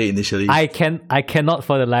gonna say initially? I cannot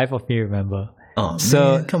for the life of me remember. Oh,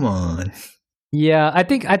 so man, come on. Yeah, I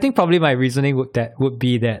think probably my reasoning would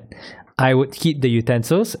be that I would keep the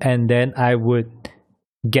utensils and then I would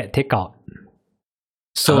get takeout.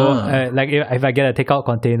 So like if I get a takeout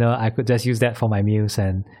container, I could just use that for my meals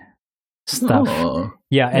and stuff.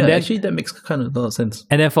 Yeah, and then actually that makes kind of a lot of sense.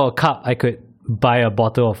 And then for a cup, I could buy a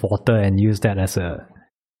bottle of water and use that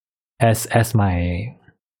as my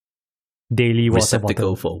daily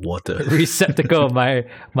receptacle water bottle. For water. Receptacle of my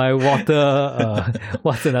water.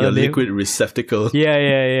 What's another your name? Liquid receptacle.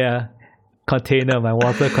 Yeah. Container, my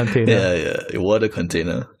water container. Yeah, your water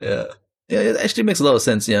container. Yeah, it actually makes a lot of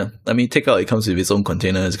sense. Yeah, I mean, takeout, it comes with its own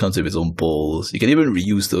containers, it comes with its own bowls. You can even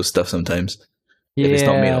reuse those stuff sometimes if it's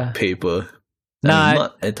not made of paper.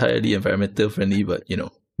 Not entirely environmental friendly, but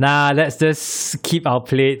Nah, let's just keep our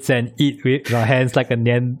plates and eat with our hands like a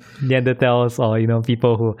Neanderthals or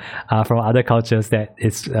people who are from other cultures. That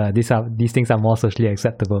these things are more socially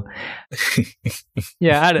acceptable.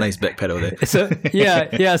 Yeah, nice backpedal there. So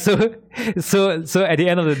yeah. So at the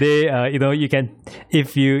end of the day, you can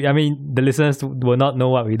the listeners will not know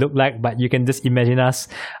what we look like, but you can just imagine us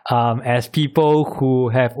as people who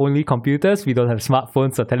have only computers. We don't have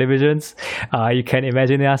smartphones or televisions. You can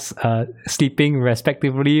imagine us sleeping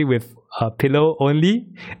respectively with a pillow only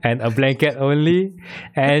and a blanket only,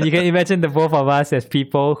 and you can imagine the both of us as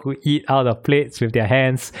people who eat out of plates with their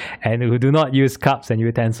hands and who do not use cups and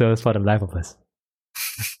utensils for the life of us.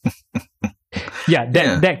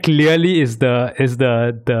 Yeah, that clearly is the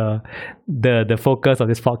focus of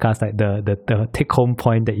this podcast, like the take home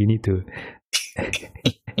point that you need to.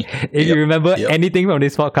 If you remember anything from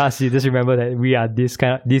this podcast, you just remember that we are these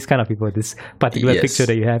kind of people. This particular picture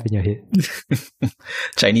that you have in your head.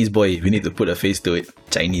 Chinese boy, we need to put a face to it.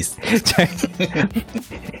 Chinese.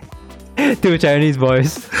 Two Chinese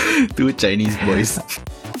boys. Two Chinese boys.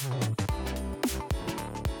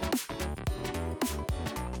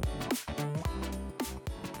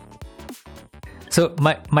 So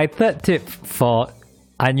my third tip for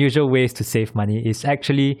unusual ways to save money is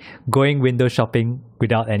actually going window shopping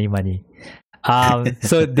without any money.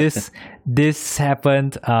 So this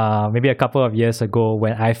happened maybe a couple of years ago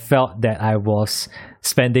when I felt that I was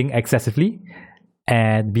spending excessively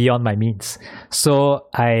and beyond my means. So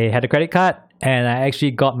I had a credit card and I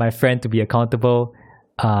actually got my friend to be accountable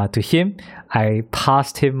to him. I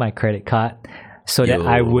passed him my credit card so that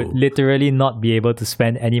I would literally not be able to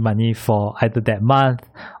spend any money for either that month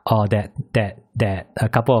or that a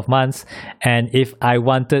couple of months. And if I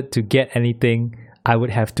wanted to get anything, I would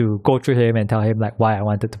have to go through him and tell him like why I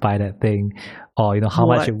wanted to buy that thing, or how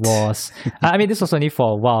much it was. I mean, this was only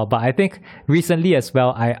for a while, but I think recently as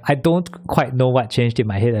well, I don't quite know what changed in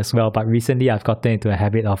my head as well, but recently I've gotten into a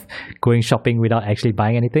habit of going shopping without actually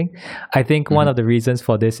buying anything. I think one of the reasons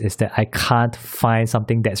for this is that I can't find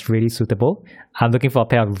something that's really suitable. I'm looking for a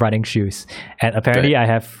pair of running shoes, and apparently I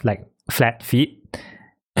have like flat feet,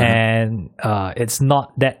 and it's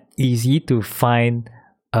not that easy to find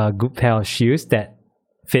a good pair of shoes that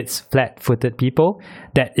fits flat-footed people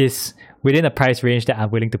that is within a price range that I'm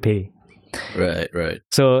willing to pay. Right.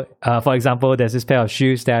 So, for example, there's this pair of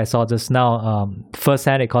shoes that I saw just now. First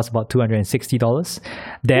hand, it costs about $260.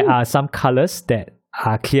 There are some colors that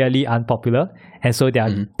are clearly unpopular, and so they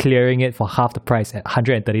are clearing it for half the price at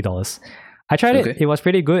 $130. I tried it. It was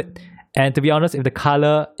pretty good. And to be honest, if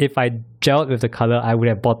I gelled with the color, I would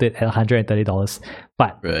have bought it at $130.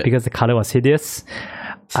 But because the color was hideous,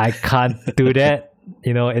 I can't do that.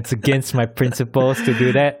 It's against my principles to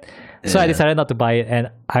do that. So I decided not to buy it, and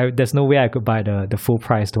there's no way I could buy the full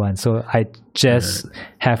priced one. So I just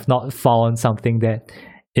have not found something that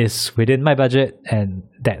is within my budget and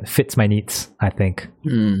that fits my needs, I think.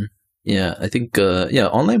 Yeah, I think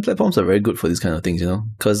online platforms are very good for these kind of things,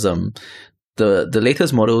 because the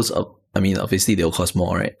latest models are, obviously they'll cost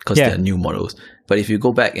more, right? Because they're new models. But if you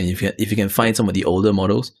go back and if you can find some of the older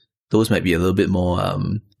models, those might be a little bit more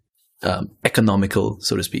economical,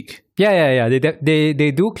 so to speak. Yeah.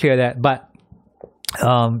 They do clear that, but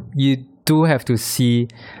you do have to see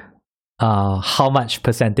how much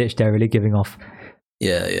percentage they're really giving off.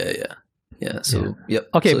 Yeah. So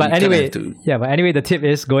Okay, so but anyway, the tip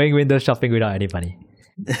is going window shopping without any money.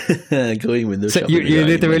 Going window shopping. You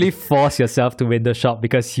literally force yourself to window shop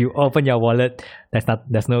because you open your wallet.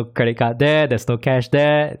 There's no credit card there. There's no cash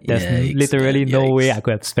there. There's literally no way I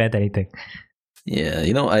could have spent anything. Yeah,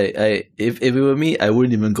 I if it were me, I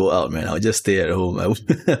wouldn't even go out, man. I would just stay at home. I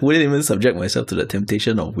wouldn't even subject myself to the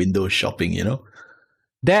temptation of window shopping.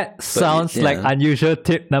 That sounds like unusual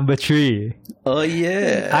tip number 3. Oh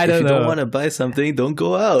yeah, I don't know. If you don't want to buy something, don't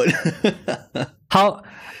go out.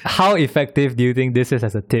 How effective do you think this is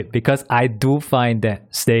as a tip? Because I do find that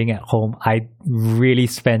staying at home, I really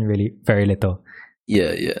spend very little.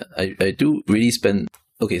 Yeah. I do really spend.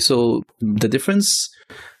 Okay, so the difference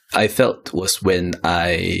I felt was when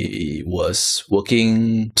I was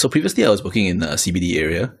working. So previously I was working in a CBD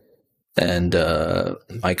area, and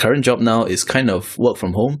my current job now is kind of work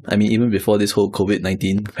from home. Even before this whole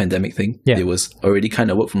COVID-19 pandemic thing, it was already kind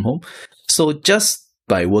of work from home. So just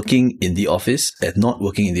by working in the office and not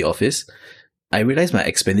working in the office, I realized my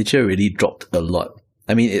expenditure really dropped a lot.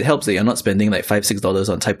 It helps that you're not spending like $5-6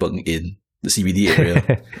 on Cai Peng in the CBD area.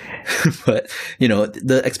 But,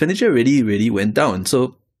 the expenditure really, really went down.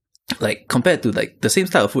 So like compared to like the same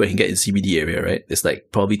style of food I can get in CBD area, right? It's like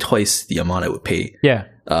probably twice the amount I would pay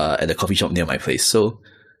at the coffee shop near my place. So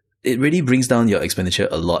it really brings down your expenditure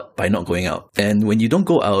a lot by not going out. And when you don't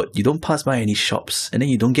go out, you don't pass by any shops, and then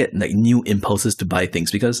you don't get like new impulses to buy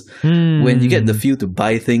things, because when you get the feel to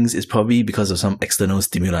buy things, it's probably because of some external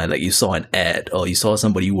stimuli, like you saw an ad or you saw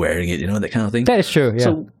somebody wearing it, that kind of thing. That is true.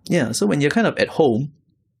 Yeah. So when you're kind of at home,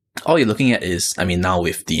 all you're looking at is, now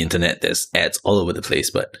with the internet, there's ads all over the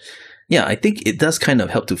place, but yeah, I think it does kind of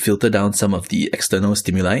help to filter down some of the external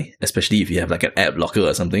stimuli, especially if you have like an ad blocker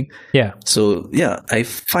or something. Yeah. So yeah, I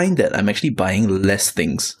find that I'm actually buying less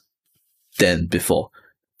things than before.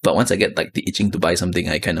 But once I get like the itching to buy something,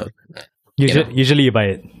 I kind of... Usually you buy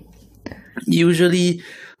it. Usually,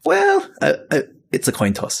 well, it's a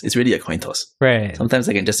coin toss. It's really a coin toss. Right. Sometimes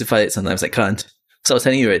I can justify it, sometimes I can't. So I was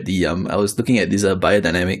telling you, right, I was looking at these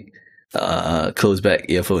biodynamic closed back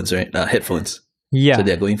earphones, right? Headphones. Yeah. So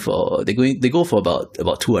they go for about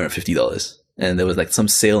 $250. And there was like some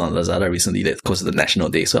sale on Lazada recently that close to the National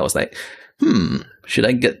Day. So I was like, should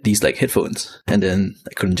I get these like headphones? And then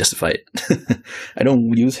I couldn't justify it. I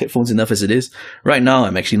don't use headphones enough as it is. Right now,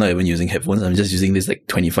 I'm actually not even using headphones. I'm just using these like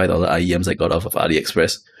 $25 IEMs I got off of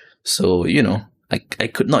AliExpress. So, I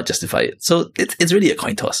could not justify it. So it's really a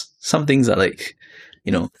coin toss. Some things are like,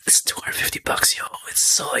 it's $250, yo. It's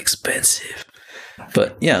so expensive.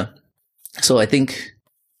 But yeah. So I think,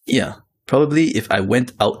 probably if I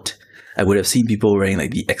went out, I would have seen people wearing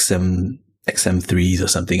like the XM3s or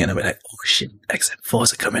something, and I'd be like, oh shit,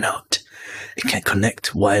 XM4s are coming out. It can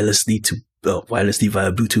connect wirelessly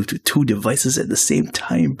via Bluetooth to two devices at the same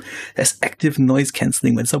time. There's active noise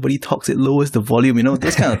cancelling. When somebody talks, it lowers the volume,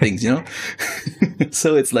 those kind of things,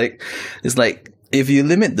 So it's like if you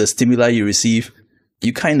limit the stimuli you receive,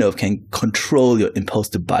 you kind of can control your impulse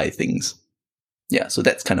to buy things. Yeah, so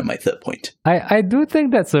that's kind of my third point. I do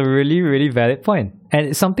think that's a really, really valid point. And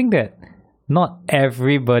it's something that not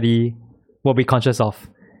everybody will be conscious of.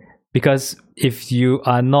 Because if you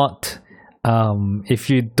are not, if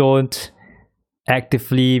you don't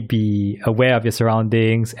actively be aware of your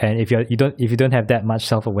surroundings, and if you don't have that much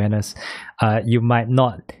self-awareness, you might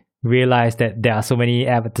not realize that there are so many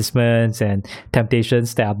advertisements and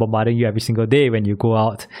temptations that are bombarding you every single day when you go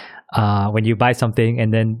out. When you buy something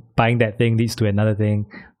and then buying that thing leads to another thing,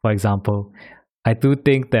 for example. I do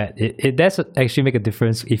think that it does actually make a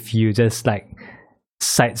difference if you just like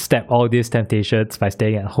sidestep all these temptations by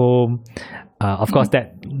staying at home. Of course,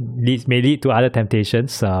 that may lead to other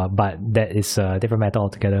temptations, but that is a different matter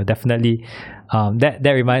altogether. Definitely, that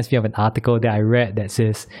reminds me of an article that I read that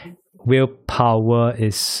says willpower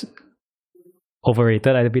is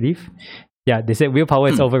overrated, I believe. Yeah, they said willpower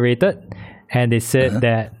is overrated, and they said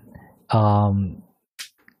that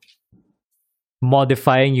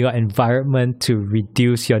modifying your environment to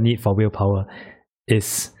reduce your need for willpower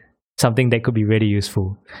is something that could be really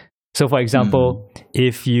useful. So for example,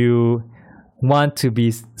 if you want to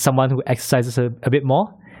be someone who exercises a bit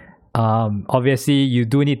more, obviously you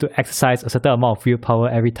do need to exercise a certain amount of willpower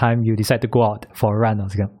every time you decide to go out for a run,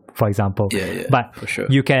 for example. Yeah, but for sure.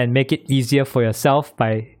 You can make it easier for yourself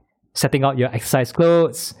by setting out your exercise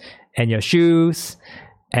clothes and your shoes,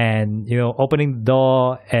 and opening the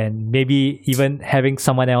door, and maybe even having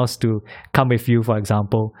someone else to come with you, for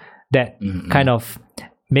example. That kind of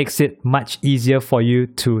makes it much easier for you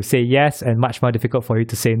to say yes and much more difficult for you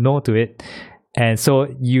to say no to it. And so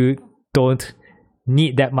you don't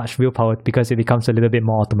need that much willpower because it becomes a little bit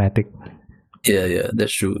more automatic. Yeah,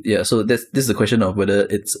 that's true. Yeah, so this is the question of whether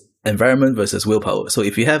it's environment versus willpower. So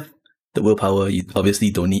if you have the willpower, you obviously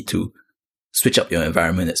don't need to switch up your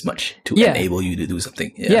environment as much to enable you to do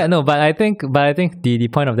something. But I think the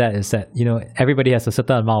point of that is that everybody has a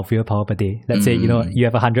certain amount of willpower per day. Let's say you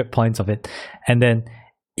have 100 points of it, and then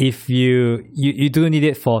if you do need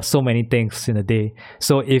it for so many things in a day.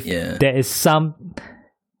 So if there is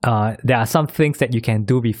there are some things that you can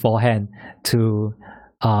do beforehand to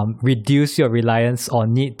reduce your reliance or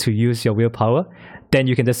need to use your willpower, then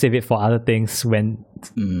you can just save it for other things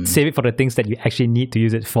save it for the things that you actually need to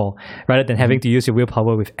use it for, rather than having to use your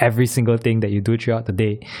willpower with every single thing that you do throughout the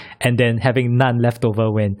day, and then having none left over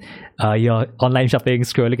when you're online shopping,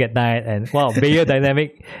 scrolling at night, and Bayer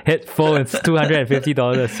Dynamic headphones,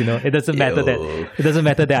 $250. It doesn't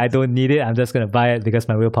matter that I don't need it. I'm just gonna buy it because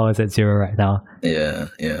my willpower is at 0 right now. Yeah.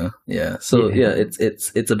 So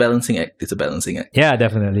it's a balancing act. Yeah,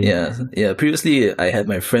 definitely. Yeah. Previously, I had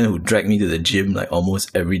my friend who dragged me to the gym like almost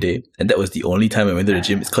every day, and that was the only time I went to the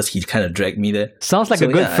gym. It's because he kind of dragged me there. Sounds like a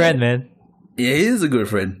good friend, man. Yeah, he is a good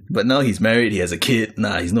friend. But now he's married, he has a kid.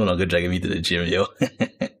 Nah, he's no longer dragging me to the gym, yo.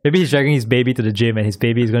 Maybe he's dragging his baby to the gym, and his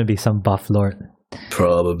baby is going to be some buff lord.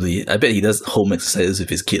 Probably. I bet he does home exercises with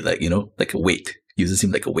his kid, like a weight. Uses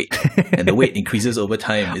him like a weight. And the weight increses over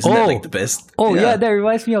time. Isn't that like the best? Oh, yeah, that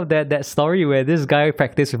reminds me of that story where this guy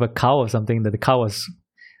practiced with a cow or something, that the cow was...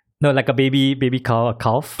 No, like a baby cow, a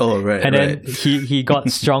calf. Oh, right. And then he got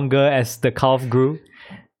stronger as the calf grew.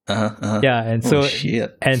 Yeah, and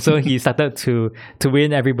so he started to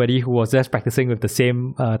win everybody who was just practicing with the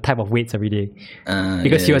same type of weights every day,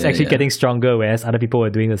 because he was actually getting stronger, whereas other people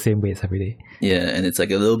were doing the same weights every day. Yeah, and it's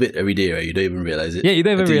like a little bit every day, right? You don't even realize it. Yeah, you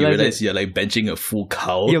don't even realize you're like benching a full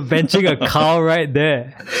cow. You're benching a cow right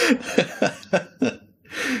there.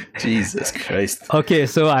 Jesus Christ. Okay,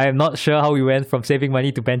 so I'm not sure how we went from saving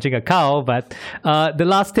money to benching a cow, but the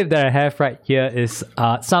last tip that I have right here is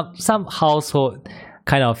some household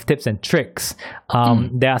kind of tips and tricks.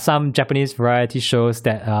 There are some Japanese variety shows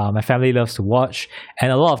that my family loves to watch,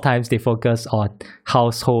 and a lot of times they focus on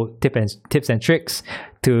household tips and tricks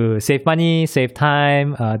to save money, save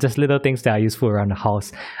time, just little things that are useful around the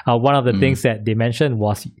house. One of the things that they mentioned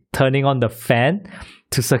was turning on the fan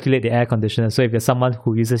to circulate the air conditioner. So if you're someone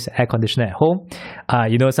who uses air conditioner at home,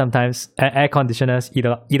 sometimes air conditioners eat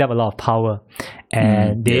up a lot of power,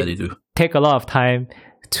 and they do take a lot of time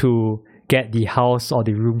to get the house or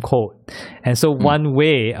the room cold. And so one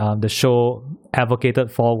way the show advocated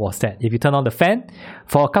for was that if you turn on the fan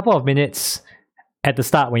for a couple of minutes at the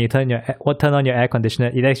start, when you turn on your air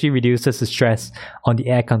conditioner, it actually reduces the stress on the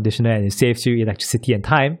air conditioner and it saves you electricity and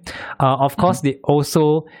time. Of course, they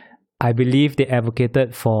also, I believe, they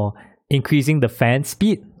advocated for increasing the fan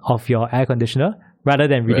speed of your air conditioner rather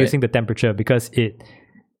than reducing the temperature, because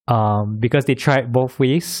because they tried both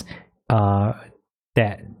ways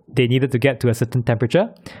that they needed to get to a certain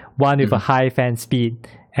temperature. One with a high fan speed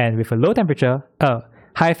and with a low temperature,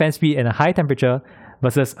 high fan speed and a high temperature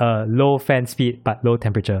versus a low fan speed but low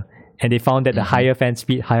temperature. And they found that the higher fan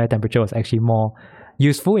speed, higher temperature was actually more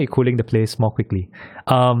useful in cooling the place more quickly.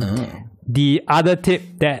 The other tip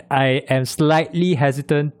that I am slightly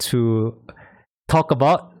hesitant to talk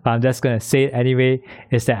about, but I'm just going to say it anyway,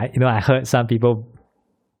 is that I heard some people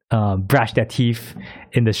brush their teeth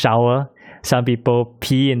in the shower. Some people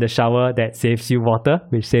pee in the shower. That saves you water,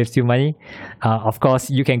 which saves you money. Of course,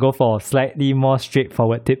 you can go for slightly more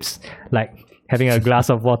straightforward tips, like having a glass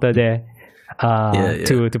of water there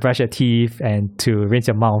to brush your teeth and to rinse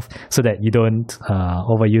your mouth so that you don't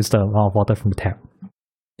overuse the amount of water from the tap.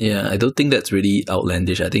 Yeah, I don't think that's really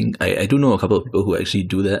outlandish. I think I do know a couple of people who actually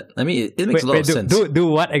do that. I mean, it makes a lot of sense. Do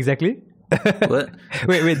what exactly? What?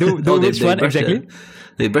 Do which one exactly?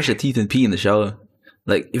 They brush their teeth and pee in the shower.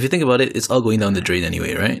 Like, if you think about it, it's all going down the drain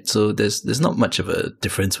anyway, right? So there's not much of a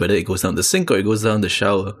difference whether it goes down the sink or it goes down the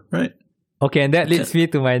shower, right? Okay, and that leads me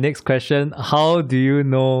to my next question. How do you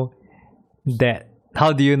know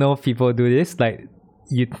people do this? Like,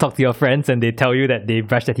 you talk to your friends and they tell you that they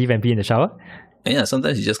brush their teeth and pee in the shower? Yeah,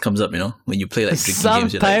 sometimes it just comes up, when you play like drinking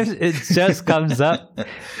games. Sometimes it just comes up.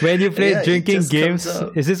 When you play drinking games,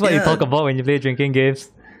 is this what you talk about when you play drinking games?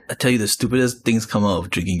 I tell you, the stupidest things come out of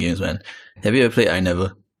drinking games, man. Have you ever played I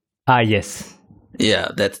Never? Yes. Yeah,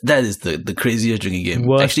 that is the craziest drinking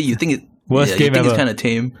game. Actually, you think it's kind of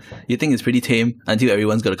tame. You think it's pretty tame until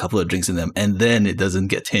everyone's got a couple of drinks in them, and then it doesn't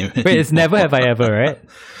get tame. Wait, it's Never Have I Ever, right?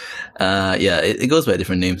 It goes by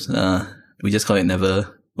different names. We just call it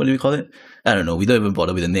Never. What do we call it? I don't know. We don't even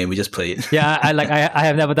bother with the name. We just play it. Yeah, I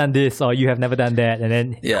have never done this, or you have never done that, and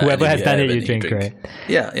then whoever has done it, you drink, right?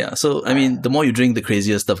 Yeah. So, I mean, the more you drink, the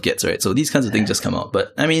crazier stuff gets, right? So these kinds of things just come out.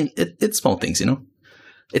 But, I mean, it's small things,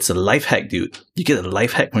 It's a life hack, dude. You get a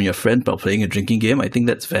life hack from your friend while playing a drinking game. I think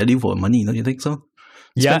that's value for money, don't you think so?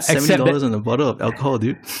 Spend $70 on a bottle of alcohol,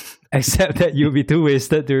 dude. Except that you'll be too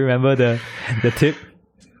wasted to remember the tip.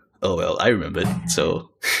 Oh, well, I remembered, so...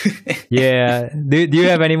 Yeah. Do you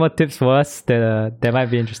have any more tips for us that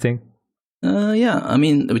might be interesting? Yeah. I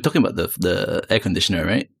mean, we're talking about the air conditioner,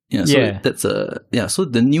 right? Yeah. So that's so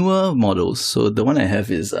the newer models. So the one I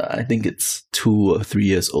have is I think it's 2 or 3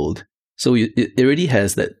 years old. So it already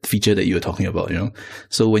has that feature that you were talking about,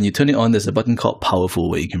 So when you turn it on, there's a button called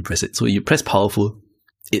Powerful where you can press it. So when you press Powerful,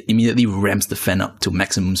 it immediately ramps the fan up to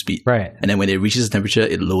maximum speed. Right. And then when it reaches the temperature,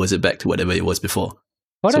 it lowers it back to whatever it was before.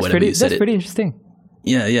 Oh, that's pretty interesting.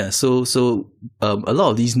 Yeah. So a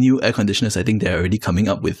lot of these new air conditioners, I think they're already coming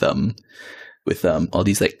up with all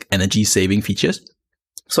these like energy saving features.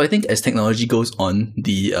 So I think as technology goes on,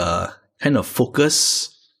 the kind of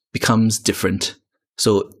focus becomes different.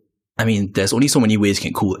 So I mean, there's only so many ways you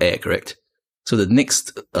can cool air, correct? So the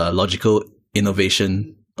next logical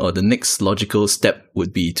innovation or the next logical step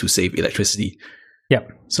would be to save electricity. Yep.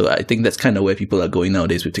 So I think that's kind of where people are going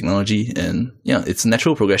nowadays with technology, and it's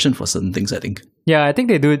natural progression for certain things, I think. Yeah, I think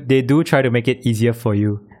they do try to make it easier for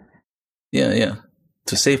you. Yeah.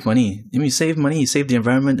 To save money. I mean, save money, save the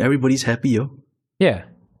environment, everybody's happy, yo. Yeah.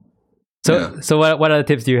 So what other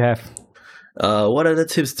tips do you have? What other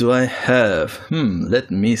tips do I have? Let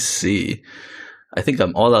me see. I think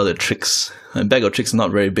I'm all out of tricks. My bag of tricks is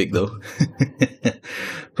not very big though.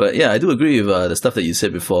 But yeah, I do agree with the stuff that you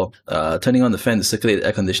said before. Turning on the fan to circulate the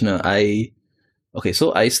air conditioner.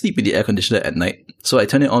 So I sleep with the air conditioner at night. So I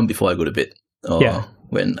turn it on before I go to bed. Or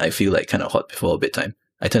when I feel like kind of hot before bedtime.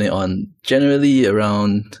 I turn it on generally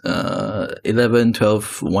around 11,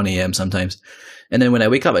 12, 1 a.m. sometimes. And then when I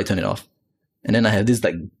wake up, I turn it off. And then I have this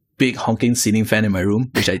like big honking ceiling fan in my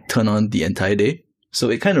room, which I turn on the entire day. So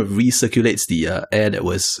it kind of recirculates the air that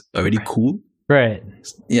was already cool. Right.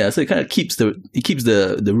 Yeah, so it kind of keeps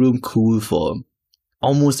the room cool for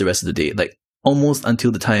almost the rest of the day, like almost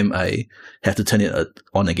until the time I have to turn it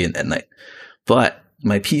on again at night. But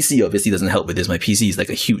my PC obviously doesn't help with this. My PC is like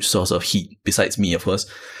a huge source of heat, besides me, of course.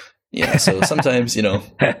 Yeah, so sometimes,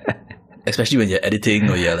 especially when you're editing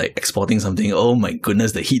or you're like exporting something, oh my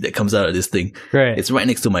goodness, the heat that comes out of this thing. Right. It's right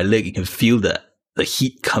next to my leg. You can feel the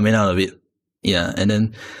heat coming out of it. Yeah, and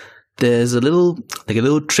then there's a little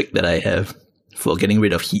trick that I have for getting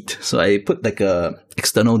rid of heat. So I put like a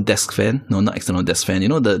external desk fan. No, not external desk fan.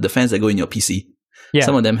 The fans that go in your PC. Yeah.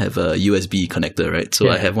 Some of them have a USB connector, right? So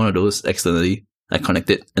I have one of those externally. I connect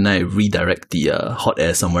it and I redirect the hot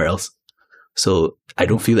air somewhere else. So I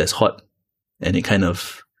don't feel as hot. And it kind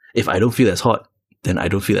of, if I don't feel as hot, then I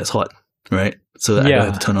don't feel as hot, right? So I don't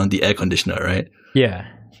have to turn on the air conditioner, right? Yeah.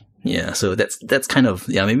 Yeah, so that's kind of,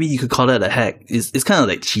 maybe you could call that a hack. It's kind of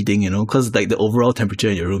like cheating, because like the overall temperature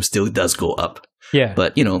in your room still does go up. Yeah.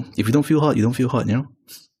 But, if you don't feel hot, you don't feel hot,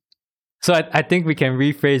 So I think we can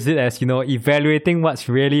rephrase it as, evaluating what's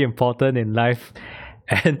really important in life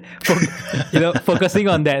and, focusing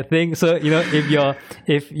on that thing. So,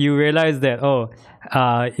 if you realize that,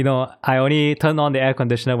 I only turn on the air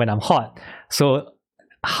conditioner when I'm hot. So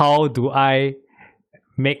how do I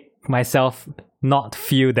make myself not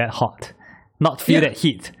feel that hot, not feel that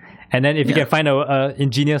heat? And then if you can find a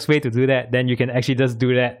ingenious way to do that, then you can actually just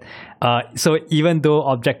do that. So even though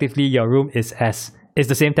objectively your room is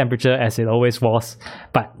the same temperature as it always was,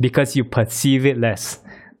 but because you perceive it less,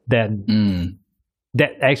 then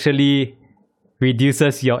that actually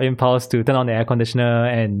reduces your impulse to turn on the air conditioner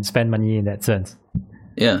and spend money in that sense.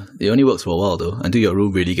 Yeah, it only works for a while though, until your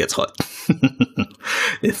room really gets hot.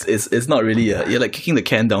 It's not really you're like kicking the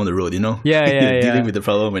can down the road, dealing with the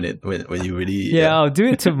problem when you really I'll do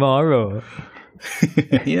it tomorrow.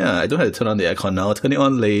 I don't have to turn on the aircon now. I'll turn it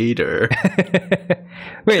on later.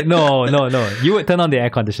 Wait, no. You would turn on the air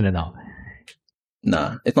conditioner now.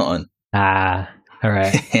 Nah, it's not on. All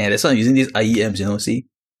right. That's why I'm using these IEMs, see?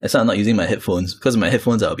 That's why I'm not using my headphones. Because my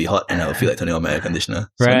headphones, I'll be hot and I'll feel like turning on my air conditioner.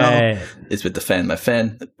 So now it's with the fan. My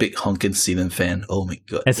fan, a big honking ceiling fan. Oh my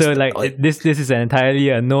god. And so this is an entirely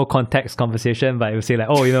a no context conversation, but it will say like,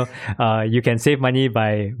 you can save money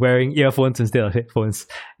by wearing earphones instead of headphones.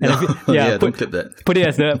 And don't clip that. Put it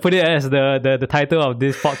as the title of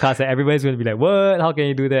this podcast, and everybody's going to be like, what? How can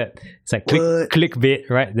you do that? It's like clickbait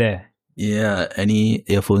right there. Yeah, any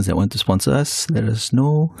earphones that want to sponsor us, let us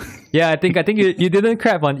know. Yeah, I think you didn't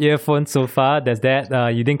crap on earphones so far. There's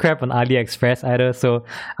that. You didn't crap on AliExpress either. So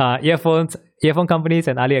earphone companies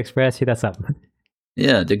and AliExpress, hit us up.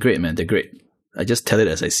 Yeah, they're great, man. They're great. I just tell it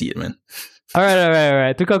as I see it, man. All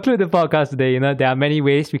right. To conclude the podcast today, there are many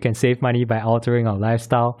ways we can save money by altering our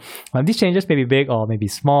lifestyle. These changes may be big or may be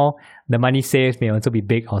small. The money saved may also be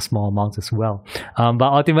big or small amounts as well. But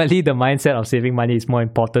ultimately, the mindset of saving money is more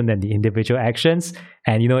important than the individual actions.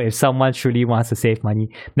 And, if someone truly wants to save money,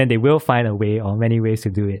 then they will find a way or many ways to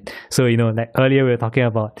do it. So, like earlier we were talking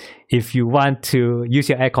about, if you want to use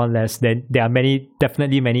your aircon less, then there are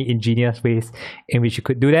definitely many ingenious ways in which you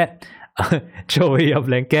could do that. Throw away your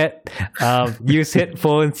blanket, use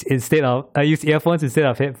earphones instead of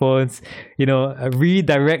headphones,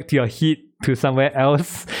 redirect your heat to somewhere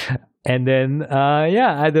else, and then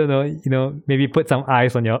I don't know, maybe put some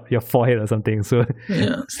ice on your forehead or something, so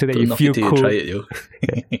that you feel cool. Try it, yo.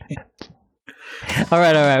 All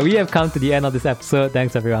right. We have come to the end of this episode.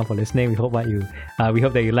 Thanks everyone for listening. We hope that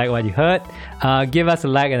you like what you heard. Give us a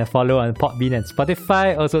like and a follow on Podbean and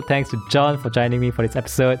Spotify. Also, thanks to John for joining me for this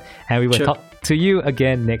episode. And we will talk to you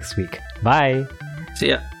again next week. Bye. See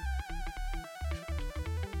ya.